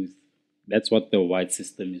black youth, that's what the white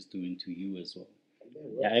system is doing to you as well.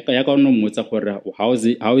 How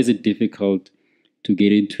is it difficult to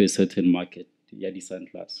get into a certain market?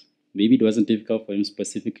 Maybe it wasn't difficult for him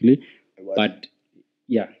specifically, but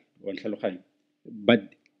yeah,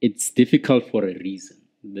 but it's difficult for a reason.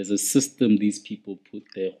 There's a system these people put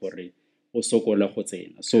there for it. So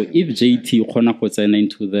if JT khona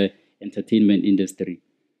into the entertainment industry,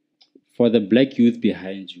 for the black youth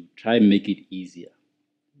behind you, try and make it easier.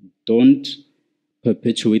 Don't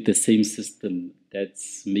perpetuate the same system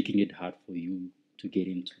that's making it hard for you to get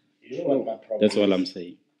into. You know what my problem That's all is? I'm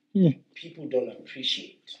saying. People don't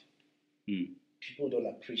appreciate. People don't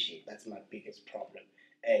appreciate. That's my biggest problem.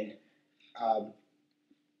 And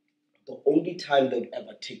the only time they'll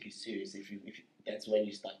ever take you serious if that's when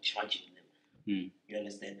you start charging them. You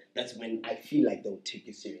understand? That's when I feel like they'll take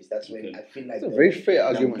you serious. That's when I feel like That's a very fair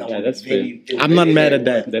argument. Yeah, that's fair. I'm not mad at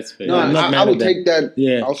that. That's fair. No, I'm not I mad will at that. take that.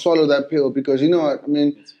 Yeah. I'll swallow that pill because you know what I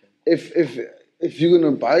mean. If you're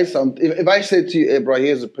gonna buy something, if I said to you, "Hey, bro,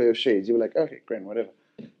 here's a pair of shades," you'll be like, "Okay, grand, whatever,"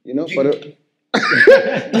 you know. But you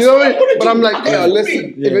know what I mean? But I'm like, "Hey, yo,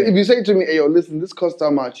 listen." If you say to me, "Hey, yo, listen, this costs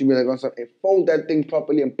how much?" You'll be like, "Hey, fold that thing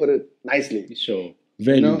properly and put it nicely." Sure.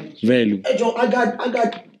 Value. You know? Value. Hey, Joe, I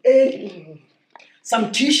got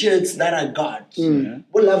some T-shirts that I got. With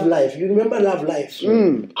Love Life. You remember Love Life?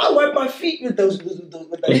 I wipe my feet with those.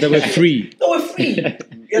 They were free. They were free.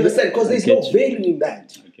 You understand? Because there's no value in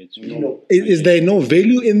that. You You know. Is there no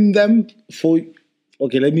value in them for...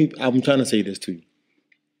 Okay, I'm trying to say this to you.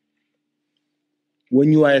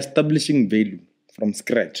 When you are establishing value from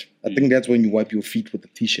scratch, I think that's when you wipe your feet with a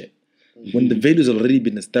T-shirt. When the value has already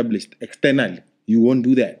been established externally, you won't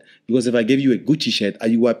do that. Because if I give you a Gucci shirt, are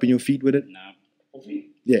you wiping your feet with it? Nah.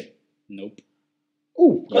 Yeah. Nope.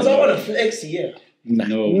 Ooh. Because I want to flex here. Nah.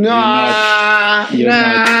 No. Nah. You're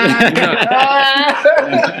not.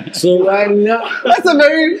 So That's a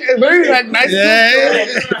very like, nice. yeah.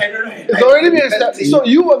 Right. It's already been established. So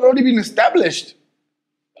you have already been established.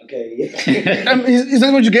 Okay. Yeah. Is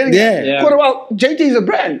that what you're getting at? Yeah. What about JT is a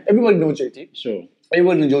brand? Everybody knows JT. Sure.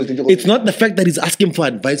 Everybody knows JT. It's not the fact that he's asking for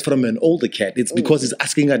advice from an older cat. It's because he's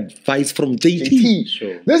asking advice from JT. JT.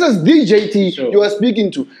 Sure. This is the JT Sure. you are speaking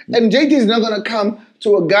to. And JT is not going to come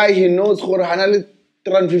to a guy he knows for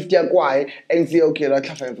 350 and say, okay, let's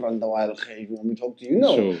have 5 rand a while. If you want me to talk to you.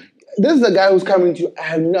 No. Sure. This is the guy who's coming to you. I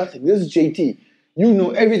have nothing. This is JT. You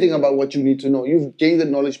know everything about what you need to know. You've gained the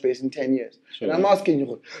knowledge base in 10 years. Sure. And I'm asking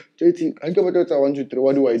you, JT, I give it 1, 2, 3.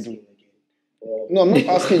 What do I do? No, I'm not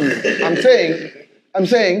asking you. I'm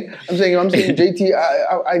saying, JT,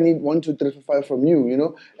 I need 1, 2, 3, 4, 5 from you, you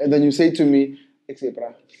know? And then you say to me,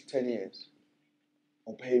 etc. 10 years.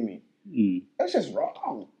 Or pay me. That's just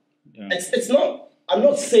wrong. Yeah. It's not. I'm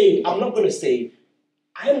not going to say.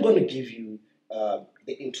 I'm going to give you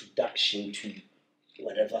the introduction to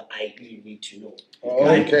whatever I really need to know.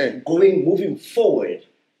 Okay. Moving forward,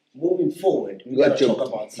 we got to talk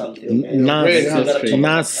about something.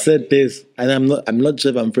 Nas said this, and I'm not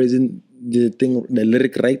sure if I'm phrasing the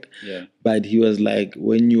lyric right. Yeah. But he was like,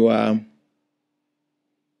 when you are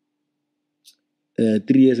 3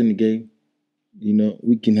 years in the game, you know,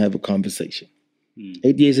 we can have a conversation.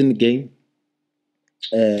 8 years in the game,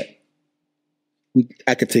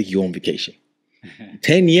 I could take you on vacation.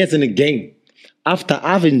 10 years in the game, after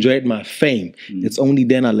I've enjoyed my fame, it's only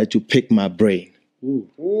then I let you pick my brain.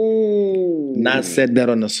 Ooh. Nas said that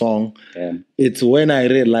on a song. Yeah. It's when I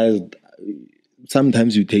realized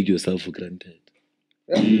sometimes you take yourself for granted.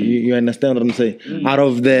 You understand what I'm saying? Out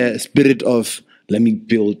of the spirit of, let me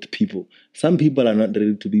build people. Some people are not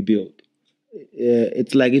ready to be built.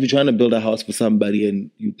 It's like if you're trying to build a house for somebody and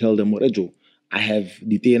you tell them, Joe, I have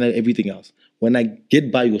the and everything else. When I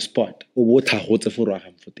get by your spot, and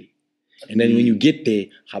then when you get there,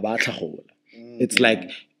 it's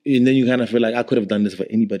like, and then you kind of feel like I could have done this for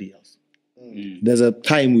anybody else. There's a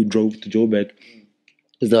time we drove to Joburg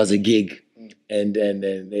because there was a gig and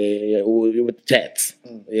with chats.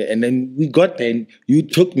 And then we got there and you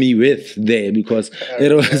took me with there because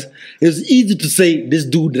it was easy to say this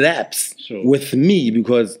dude raps with me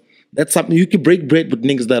because that's something you can break bread with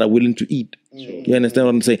niggas that are willing to eat. You understand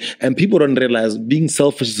what I'm saying? And people don't realize being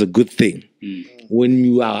selfish is a good thing when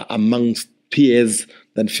you are amongst peers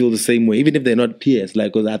that feel the same way, even if they're not peers.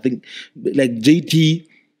 Like, because I think, like JT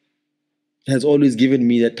has always given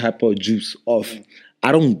me that type of juice of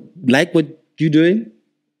I don't like what you're doing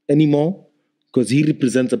anymore because he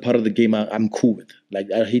represents a part of the game I'm cool with.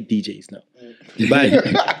 Like, I hate DJs now,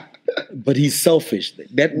 but he's selfish.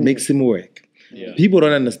 That makes him work. Yeah. People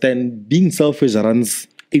don't understand being selfish runs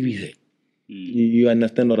everything. You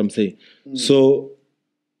understand what I'm saying? So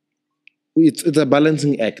it's a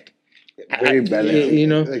balancing act. Very balancing. You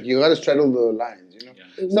know, like you gotta straddle the lines. You know,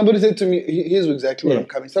 somebody said to me, here's exactly where I'm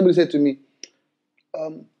coming. Somebody said to me,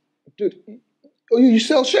 dude, you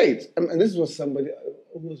sell shades, and this was somebody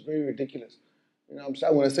who was very ridiculous. You know, I'm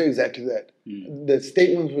going to say exactly that. The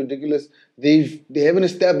statement was ridiculous. They haven't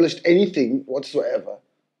established anything whatsoever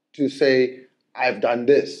to say I've done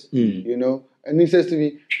this. You know. And he says to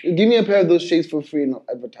me, give me a pair of those shades for free and I'll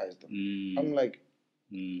advertise them. I'm like,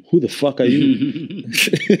 who the fuck are you?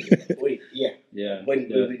 Wait, yeah.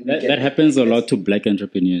 That happens a lot to black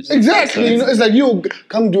entrepreneurs. Exactly. You know, it's like, you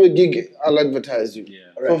come do a gig, I'll advertise you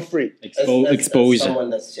for free. Exposure. That's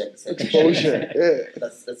someone that's exposure. Yeah.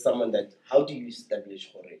 That's someone that, how do you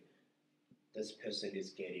establish this person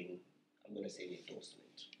is getting, I'm going to say, an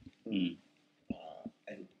endorsement.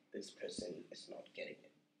 And this person is not getting it.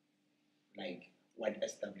 Like, what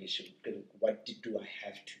establishment? What do I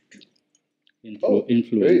have to do?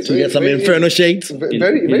 Influence. To get some Inferno shades?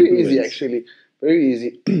 Very easy, actually. Very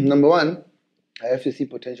easy. Number one, I have to see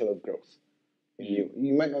potential of growth in you.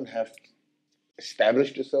 You might not have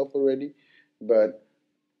established yourself already, but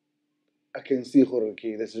I can see,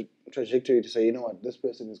 okay, there's a trajectory to say, you know what, this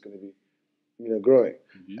person is going to be, growing.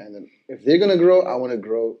 And then if they're going to grow, I want to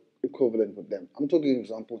grow equivalent with them. I'm talking,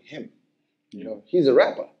 example, him. You know, he's a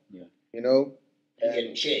rapper. You know, and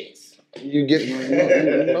getting shades. You get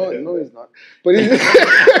no, he's not. But he's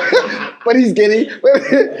but he's getting.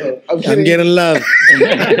 I'm getting love.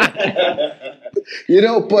 You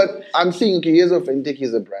know, but I'm seeing, okay, here's Authentic,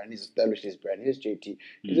 he's a brand, he's established his brand. Here's JT,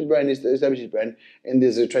 he's a brand, he's established his brand, and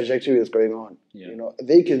there's a trajectory that's going on. You know,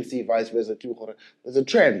 they can see vice versa too. There's a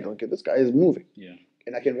trend. Okay, this guy is moving.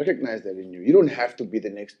 And I can recognize that in you. You don't have to be the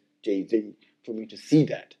next JT for me to see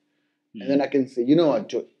that. And then I can say, you know what,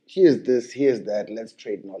 Joe, here's this, here's that, let's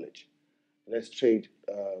trade knowledge. Let's trade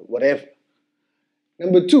whatever.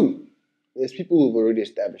 Number two, there's people who've already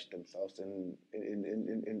established themselves in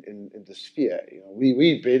the sphere. You know,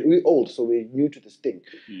 we old, so we're new to this thing.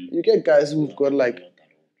 You get guys who've got like...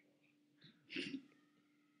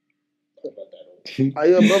 Are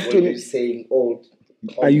you above 20? You're saying old.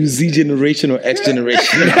 Are you Z generation or X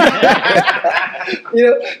generation? You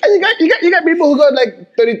know, and you got people who got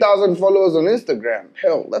like 30,000 followers on Instagram.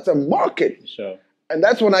 Hell, that's a market. Sure. And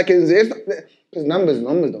that's when I can say, because numbers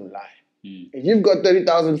don't lie. If you've got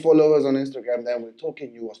 30,000 followers on Instagram, then we're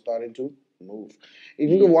talking, you are starting to move. If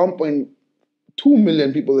you got 1.2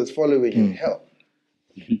 million people that's following you, hell,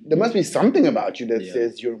 there must be something about you that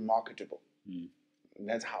says you're marketable. And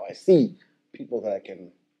that's how I see people that I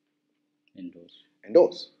can endorse.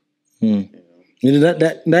 You know,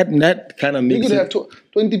 that kind of makes you could have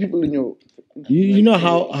 20 people in your... You know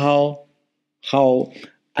how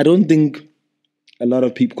I don't think a lot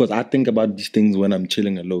of people, because I think about these things when I'm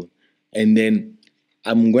chilling alone, and then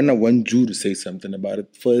I'm gonna want you to say something about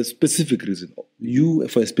it for a specific reason. You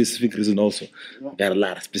for a specific reason also. Got a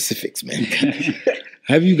lot of specifics, man.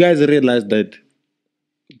 Have you guys realized that,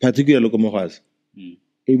 particularly Lokomohas,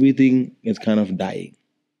 everything is kind of dying?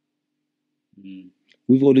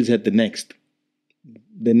 We've always had the next.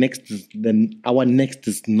 Our next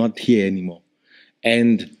is not here anymore.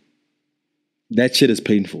 And that shit is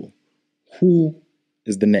painful. Who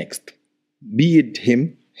is the next? Be it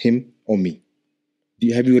him, or me.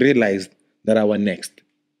 Have you realized that our next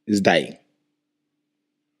is dying?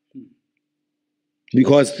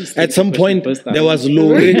 Because at some point there was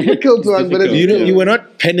Lore. You were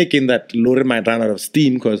not panicking that Lore might run out of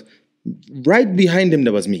steam because right behind him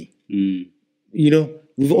there was me. You know,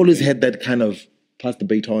 we've always had that kind of pass the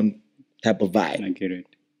baton type of vibe. I get it.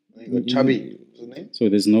 Chubby. What's his name? So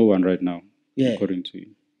there's no one right now, according to you.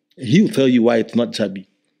 He'll tell you why it's not Chubby.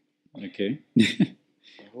 Okay.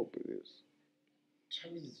 I hope it is.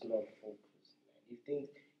 Travis is not focused. He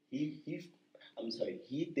thinks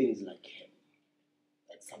he thinks like him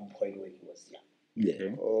at some point when he was young. Yeah. Okay.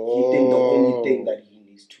 He thinks the only thing that he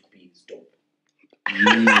needs to be is dope.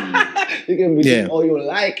 You can be Yeah. all you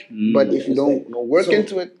like, but if you don't work So-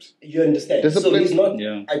 into it, You understand? Discipline. So he's not.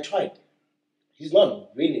 Yeah. I tried. He's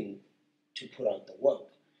not willing to put out the work.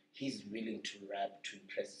 He's willing to rap to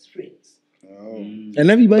impress his friends. And But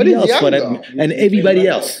everybody he's else young, for that, though. and everybody Everybody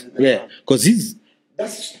else, else. yeah, because he's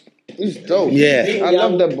That's he's dope. Yeah. being I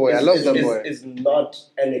love young that boy. I love that is- boy. Is not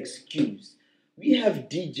an excuse. We have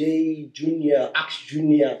DJ Junior, Axe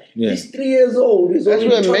Junior. Yeah. He's 3 years old. He's That's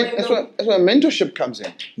already where trying that's where mentorship comes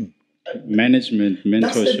in. Management,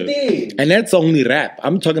 That's the mentorship. thing. and that's only rap.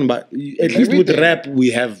 I'm talking about at least with Everything. rap we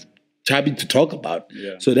have Chubby to talk about.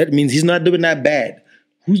 Yeah. So that means he's not doing that bad.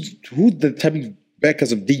 Who's the Chubby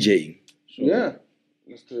backers of DJing? Yeah.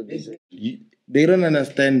 Let's do it. They don't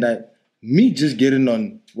understand that me just getting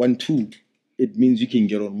on 1-2, it means you can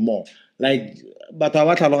get on more. Like, but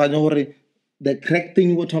the crack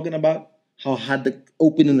thing we're talking about, how hard the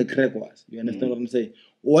opening the crack was. You understand what I'm saying?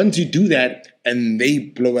 Once you do that and they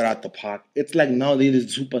blow it out the park, it's like now they're the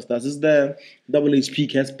superstars. It's the double HP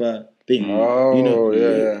Casper thing. Oh, you know,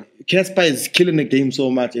 yeah. Casper is killing the game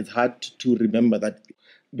so much, it's hard to remember that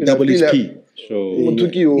Pila- double pila- HP.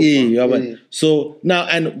 So Yeah, but so now,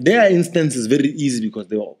 and their instance is very easy because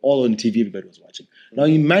they were all on TV, everybody was watching. Now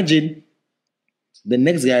imagine the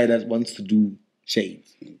next guy that wants to do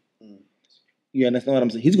shades. You understand what I'm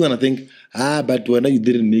saying? He's gonna think, but when you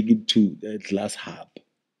didn't make it to that last hub.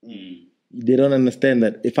 They don't understand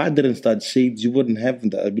that if I didn't start shades, you wouldn't have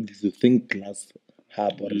the ability to think glass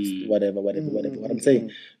hub or it's whatever. What I'm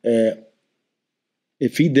saying,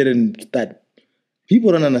 if he didn't start,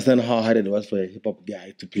 people don't understand how hard it was for a hip hop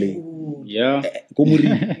guy to play. yeah,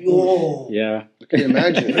 Komuri. Yo, yeah. Can you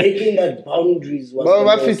imagine? breaking that boundaries was Baba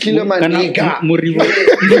the most- bafikile manika.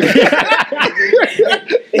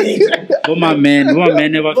 Oh my man,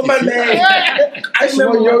 never. But my man, I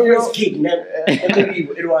remember Yo, my yo. first gig.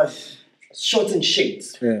 It was shorts and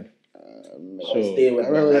shades. Yeah. I was there with I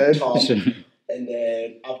my remember that. laptop, and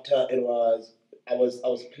then after it was, I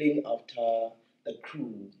was playing after the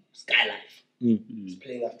crew Skylife. I was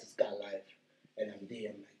playing after Skylife, and I'm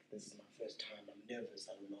there. I'm like, this is my first time. I'm nervous.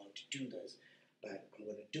 I don't know how to do this, but I'm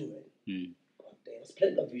gonna do it. But I was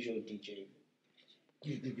playing a visual DJ.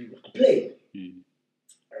 I played.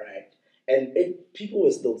 All right, and people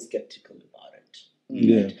were still skeptical about it.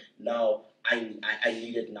 Yeah. Now I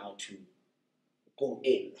needed now to go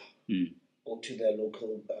in, go to the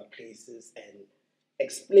local places and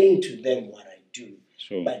explain to them what I do.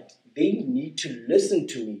 Sure. But they need to listen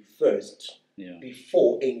to me first Yeah.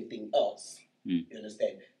 before anything else. You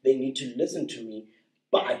understand? They need to listen to me,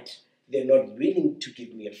 but they're not willing to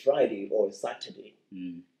give me a Friday or a Saturday.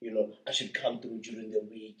 You know, I should come through during the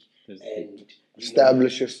week and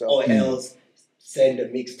Establish yourself. or else send a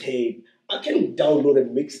mixtape. I can download a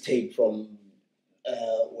mixtape from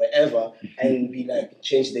wherever and be like,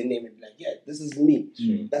 change the name and be like, yeah, this is me.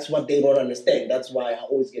 That's what they don't understand. That's why I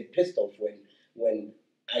always get pissed off when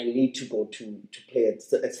I need to go to play at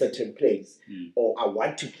a certain place or I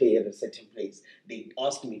want to play at a certain place. They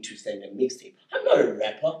ask me to send a mixtape. I'm not a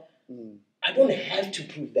rapper. I don't have to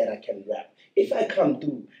prove that I can rap. If I come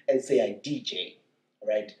through and say I DJ,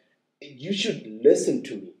 right, you should listen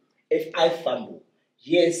to me. If I fumble,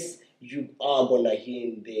 yes, you are gonna hear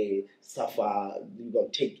in there suffer. You're gonna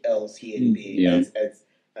take L's here and there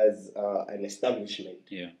as an establishment.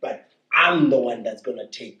 Yeah. But I'm the one that's gonna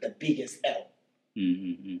take the biggest L.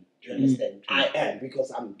 Mm-hmm. You understand? I am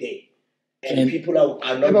because I'm there, and people are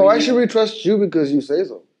not. Yeah, but why really- should we trust you because you say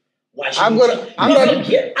so? Why should I'm we gonna- trust- I'm Because gonna- I'm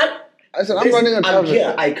here. I said, I'm Listen, running a I'm tavern.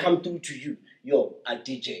 here. I come through to you. Yo, I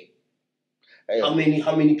DJ. Hey, How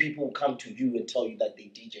many people come to you and tell you that they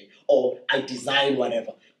DJ or I design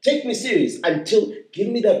whatever? Take me serious until give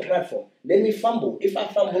me the platform. Let me fumble. If I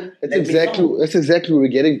fumble, That's let me fumble. exactly what we're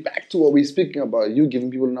getting back to what we're speaking about. You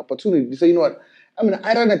giving people an opportunity. So you know what? I mean,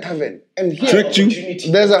 I run a tavern, and here Tricked you.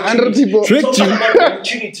 Opportunity. there's 100 people. Tricked Talking you. about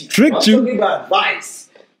opportunity. Tricked I'm you. talking about advice.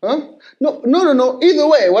 Huh? No. Either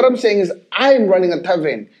way, what I'm saying is I'm running a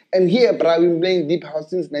tavern, and here, bro, I've been playing deep house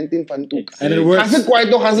since 1952. And it works. Has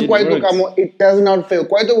it works. come? It does not fail.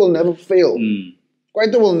 Kwaito will never fail.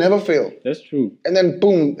 Kwaito will never fail. That's true. And then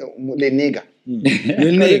boom, le nigga.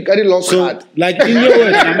 Unique. Got it lost So, hard. like in your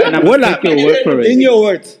words, And I'm hold gonna up. take your word for it. In your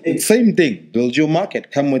words, it's same thing. Build your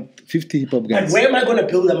market. Come with 50 hip hop And guys. where am I going to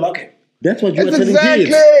build a market? That's what you That's are telling exactly.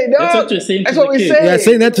 kids. No, That's what you're saying That's to what the we kids. say. We are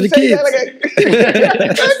saying that to the We say kids. that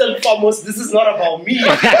like First and foremost, this is not about me.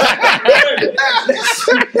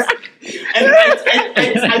 And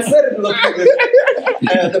I said it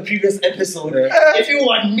in the previous episode. If you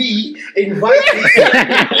want me, invite me.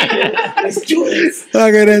 Let's do this.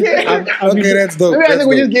 Okay, that's dope. Maybe I That's think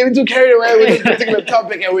we're dope. just getting too carried away with this particular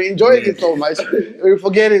topic and we're enjoying it so much. We're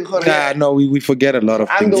forgetting. Nah, no, we forget a lot of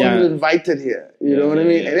I'm the things. one who's Yeah. invited here. You know what I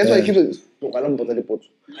mean? And that's why he keeps it.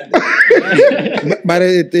 But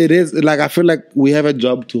it is like I feel like we have a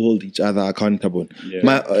job to hold each other accountable.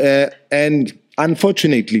 Yeah. And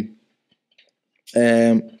unfortunately,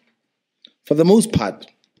 for the most part,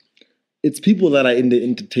 it's people that are in the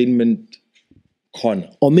entertainment corner,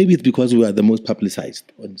 or maybe it's because we are the most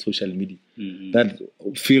publicized on social media that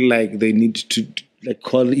feel like they need to like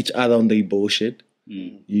call each other on their bullshit.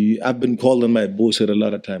 I've been called on my bullshit a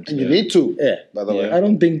lot of times. And you need to. Yeah. By the way. I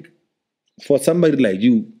don't think for somebody like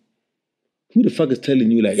you, who the fuck is telling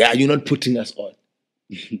you like, yeah, you're not putting us on?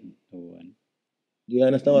 No one. You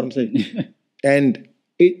understand what I'm saying? And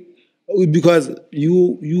because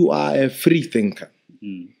you are a free thinker,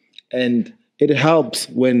 and it helps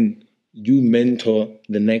when you mentor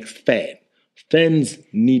the next fan. Fans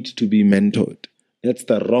need to be mentored. That's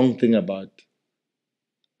the wrong thing about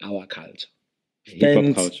our culture.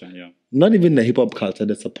 Hip-hop culture, yeah. Not even the hip hop culture,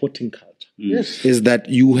 the supporting culture. Yes. Is that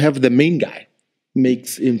you have the main guy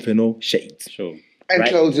makes Inferno shades. Sure. And Right.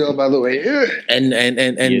 Claudio, by the way. And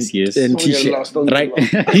Yes. and Don't get t-shirt, lost, don't get right?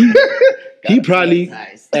 lost. He probably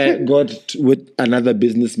got with another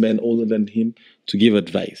businessman older than him to give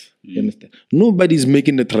advice. You understand? Nobody's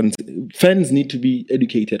making the fans need to be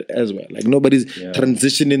educated as well. Like nobody's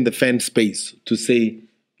transitioning the fan space to say,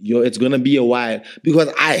 yo, it's gonna be a while. Because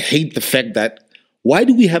I hate the fact that why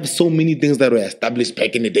do we have so many things that were established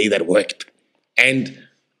back in the day that worked? And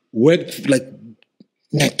worked like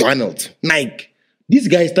McDonald's, Nike. These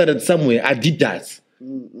guys started somewhere, Adidas.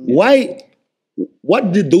 Why?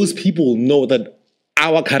 What did those people know that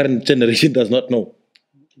our current generation does not know?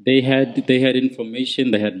 They had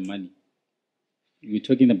information, they had money. We're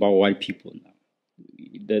talking about white people now.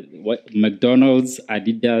 McDonald's,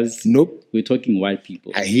 Adidas. Nope. We're talking white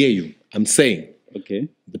people. I hear you. I'm saying Okay.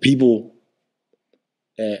 the people,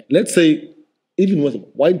 let's say, even with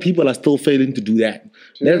white people are still failing to do that.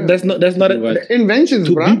 That's not Inventions,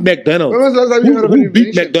 to bro. beat McDonald's. When was the last time you heard of an Who beat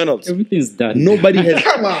invention? McDonald's? Everything's done. Nobody has.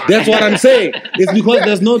 Come on. That's what I'm saying. It's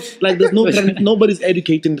because nobody's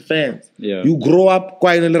educating the fans. Yeah. You grow up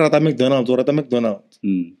quite a lot at McDonald's or at a McDonald's,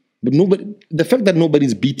 but the fact that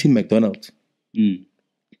nobody's beating McDonald's,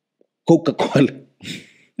 Coca-Cola,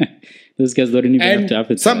 Those guys don't even have and to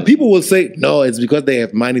advertise. some people will say no, it's because they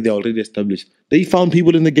have money. They're already established. They found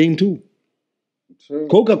people in the game too. True.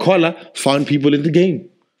 Coca-Cola found people in the game.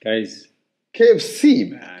 Guys,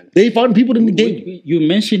 KFC, man. They found people in the game. you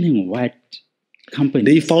mentioning white companies.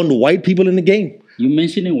 They found white people in the game. You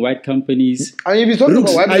mentioning white companies. I mean, if he's talking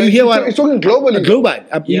Rooks, about white are you people, here what- he's talking globally. Global.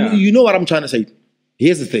 Yeah. You know what I'm trying to say.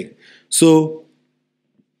 Here's the thing. So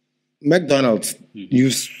McDonald's,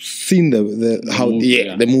 you've seen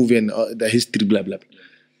the movie and the history, blah blah.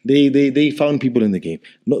 They found people in the game.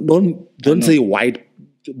 No, don't say white,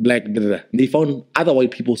 black. Blah, blah. They found other white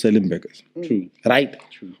people selling burgers. True. Right?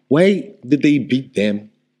 True. Why did they beat them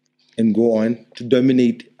and go on to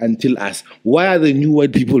dominate until us? Why are the new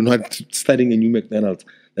white people not starting a new McDonald's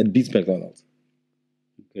that beats McDonald's?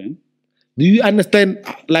 Okay. Do you understand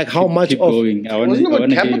like how much Keep of going. I Wasn't it about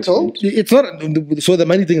wanna hear your capital? point. it's not so the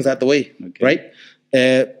money thing is out the way, Okay.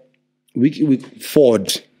 right? We Ford,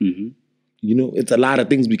 Mhm. you know, it's a lot of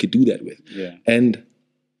things we could do that with. Yeah. And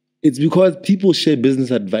it's because people share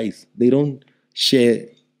business advice. They don't share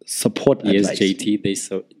support Yes, advice. JT,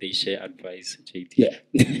 they share advice, JT.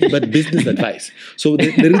 Yeah, but business advice. So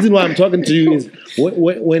the reason why I'm talking to you is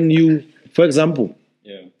when you, for example,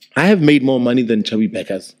 Yeah. I have made more money than Chubby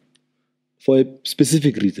Backers for a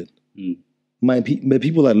specific reason. My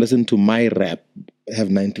people that listen to my rap have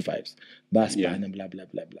 9 to 5s, bass band and blah blah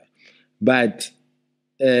blah blah. But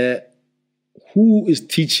who is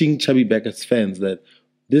teaching Chubby Backers fans that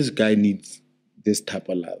this guy needs this type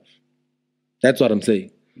of love? That's what I'm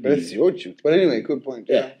saying. But it's your truth. But anyway, good point.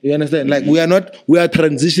 Yeah. You understand? Like we are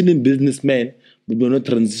transitioning businessmen, but we're not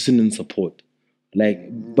transitioning support. Like,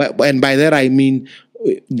 and by that I mean,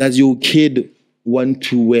 does your kid want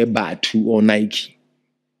to wear Batu or Nike?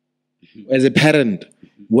 As a parent,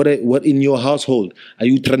 what in your household are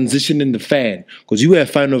you transitioning the fan? Because you were a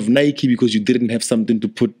fan of Nike because you didn't have something to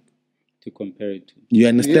put. To compare it to. You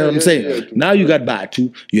understand what I'm saying? yeah. Now you got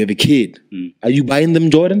Batu, you have a kid. Are you buying them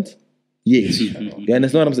Jordans? Yes. You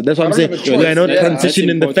understand what I'm saying? That's what I'm I saying. don't have a We are not choice. Yeah,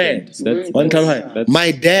 transitioning the fan.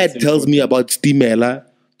 My dad tells me about Stimela,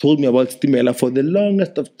 told me about Stimela for the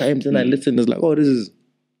longest of times, and I listen. It's like, oh, this is,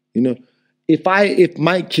 you know, if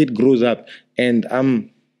my kid grows up and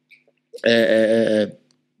I'm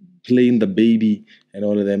playing the baby and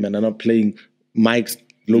all of them, and I'm not playing Mike's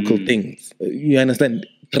local things, you understand?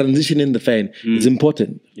 Transitioning the fan is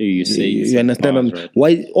important. You say You understand right.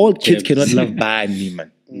 why all kids cannot love Barney,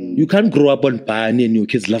 man. You can't grow up on Barney and your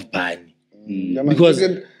kids love Barney. Because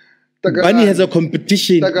Barney has a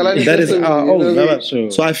competition that is our own. Sure.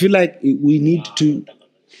 So I feel like we need to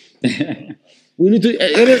to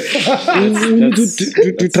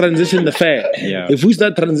transition the fan. Yeah. If we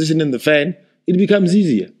start transitioning the fan, it becomes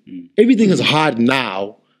easier. Everything is hard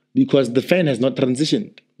now because the fan has not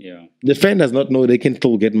transitioned. Yeah. The fan does not know they can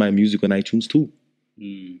still get my music on iTunes too.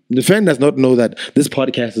 The fan does not know that this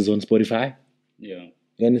podcast is on Spotify. Yeah.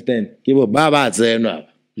 You understand? You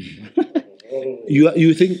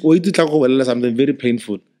think wait to talk about something very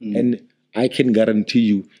painful, and I can guarantee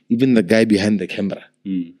you, even the guy behind the camera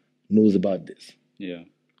knows about this. Yeah.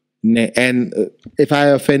 And if I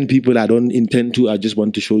offend people, I don't intend to. I just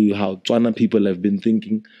want to show you how Tswana people have been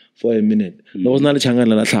thinking for a minute. Yeah,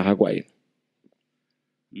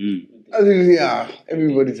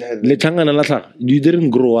 everybody's had that. You didn't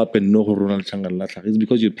grow up and know Ronald Changan. It's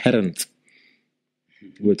because your parents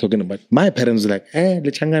were talking about. My parents were like, you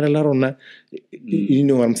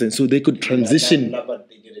know what I'm saying? So they could transition No, but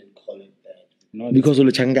they didn't call it that. because of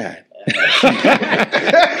the Changa.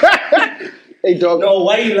 Hey, dog. No,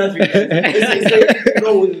 why are you laughing? The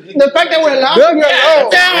fact that we're laughing,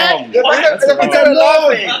 the fact that we're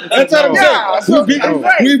laughing. That's what I'm saying.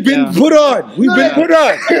 We've been put on. We've been put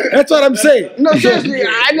on. That's what I'm saying. No, seriously,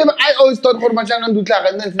 I always thought Hormachan do clap,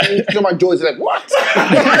 and then to my jaws like, what?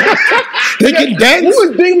 They can dance.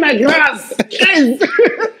 Who is doing my grass? Guys,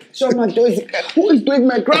 show my jaws. Who is doing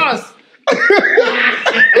my grass?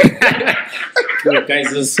 You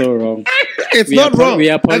guys are so wrong. It's not wrong. We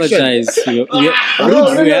apologize. He's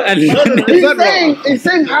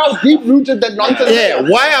saying how deep rooted that nonsense is. Yeah,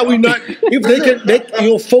 why are we not? If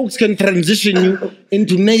your folks can transition you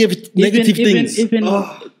into negative things. Even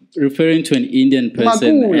referring to an Indian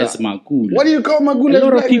person Magula. as Magula. What do you call Magula? A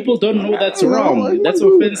lot of people don't know that's wrong. That's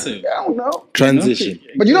offensive. I don't know. Transition.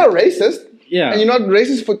 But you're not racist. Yeah. And you're not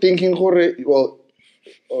racist for thinking,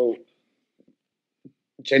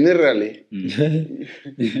 generally,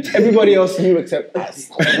 everybody else knew except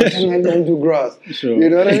us. I don't do grass. Sure. You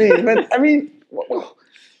know what I mean?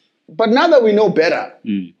 But now that we know better,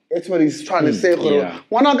 that's what he's trying to say. Yeah.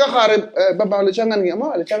 Lechangan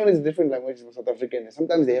is a different language from South African.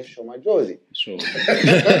 Sometimes they have Shoma Josie. Sure.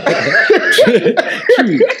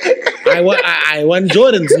 I want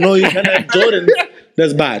Jordans. No, you can't have Jordans.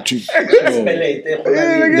 That's bad.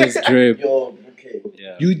 That's drip.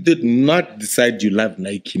 Yeah. You did not decide you love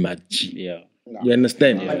Nike, Maji. Yeah. No. You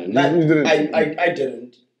understand? I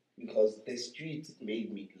didn't, because the streets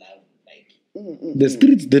made me love Nike. The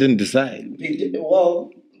streets didn't decide. They did,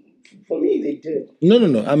 well, for me, they did.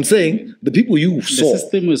 No. I'm saying the people you The saw.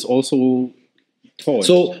 system is also taught.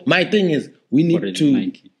 So my thing is, we need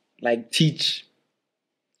to Nike. teach.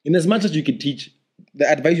 In as much as you can teach, the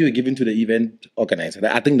advice you were given to the event organizer.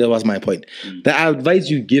 I think that was my point. The advice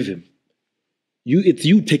you give him, it's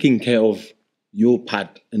you taking care of your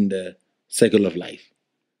part in the cycle of life.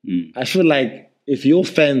 I feel like if your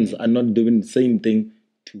fans are not doing the same thing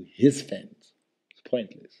to his fans, it's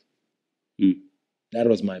pointless. That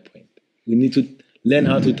was my point. We need to learn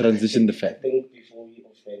how to transition the I fan. think before we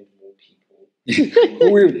offend more people,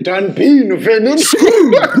 We've done being offended. we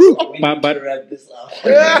need But- to wrap this up.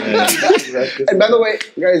 And by the way,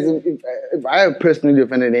 guys, if I have personally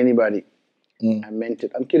offended anybody, I meant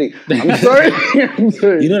it. I'm kidding. I'm sorry. I'm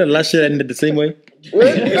sorry. You know the last year ended the same way?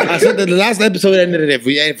 I said that the last episode ended if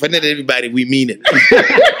we offended everybody, we mean it.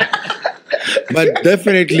 But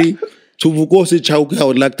definitely, to Vukosi Chauke, I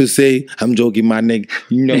would like to say, I'm joking, my nigga.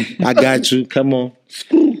 You know, I got you. Come on.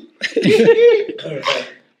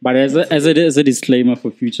 But as a disclaimer for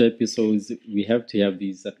future episodes, we have to have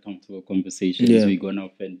these uncomfortable conversations. Yeah. We're gonna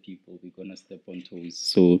offend people. We're gonna step on toes.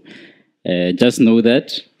 So just know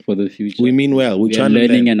that for the future. We mean well. We're we are trying to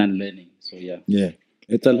learning learn. and unlearning. So yeah. Yeah.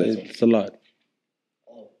 It's a lot.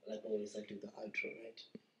 Oh, like always, I do the outro, right?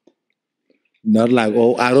 Not like,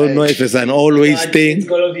 oh, I don't know if it's an always It's thing.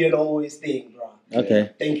 gonna be an always thing, bro. Okay.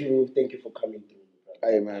 Thank you for coming through,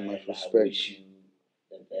 bro. Hey, man, much I respect. wish you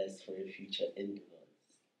the best for your future endeavors.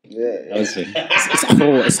 Yeah.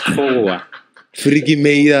 It's cool. Freaky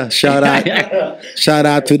Mayor, shout out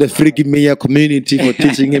to the Freaky Mayor community for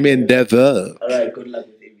teaching him endeavor. All right, good luck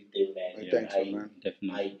with everything, man. Nice one, man.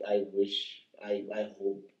 Definitely. I wish, I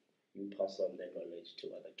hope you pass on that knowledge to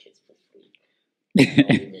other kids for free. I'll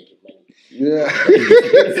be making money. Yeah.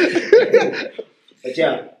 But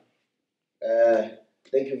yeah,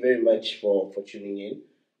 thank you very much for tuning in.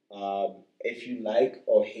 If you like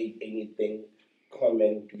or hate anything,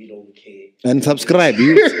 comment. We don't care. And subscribe.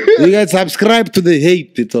 You guys subscribe to the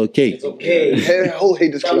hate. It's okay. It's okay. Hey, whole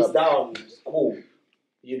haters Thumbs club. down. It's cool.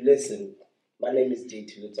 You listen. My name is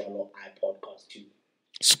JT Lutano. I podcast too.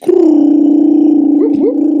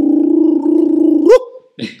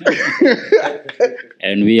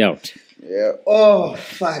 And we out. Yeah. Oh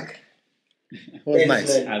fuck. That was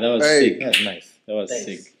nice. man. That was Hey. sick. That was nice. That was Thanks.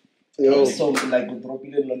 sick. Yo. So like we drop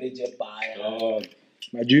in knowledge by. Oh,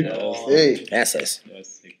 Maju? Hey. Yes. that was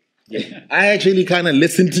sick. I actually kind of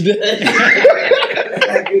listened to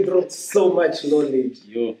that. You dropped so much knowledge.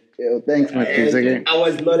 Yo. Yo, thanks, my kids, again. I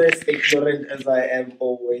was not as ignorant as I am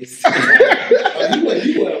always. You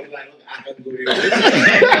were like, I can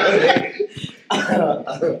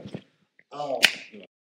go. Oh.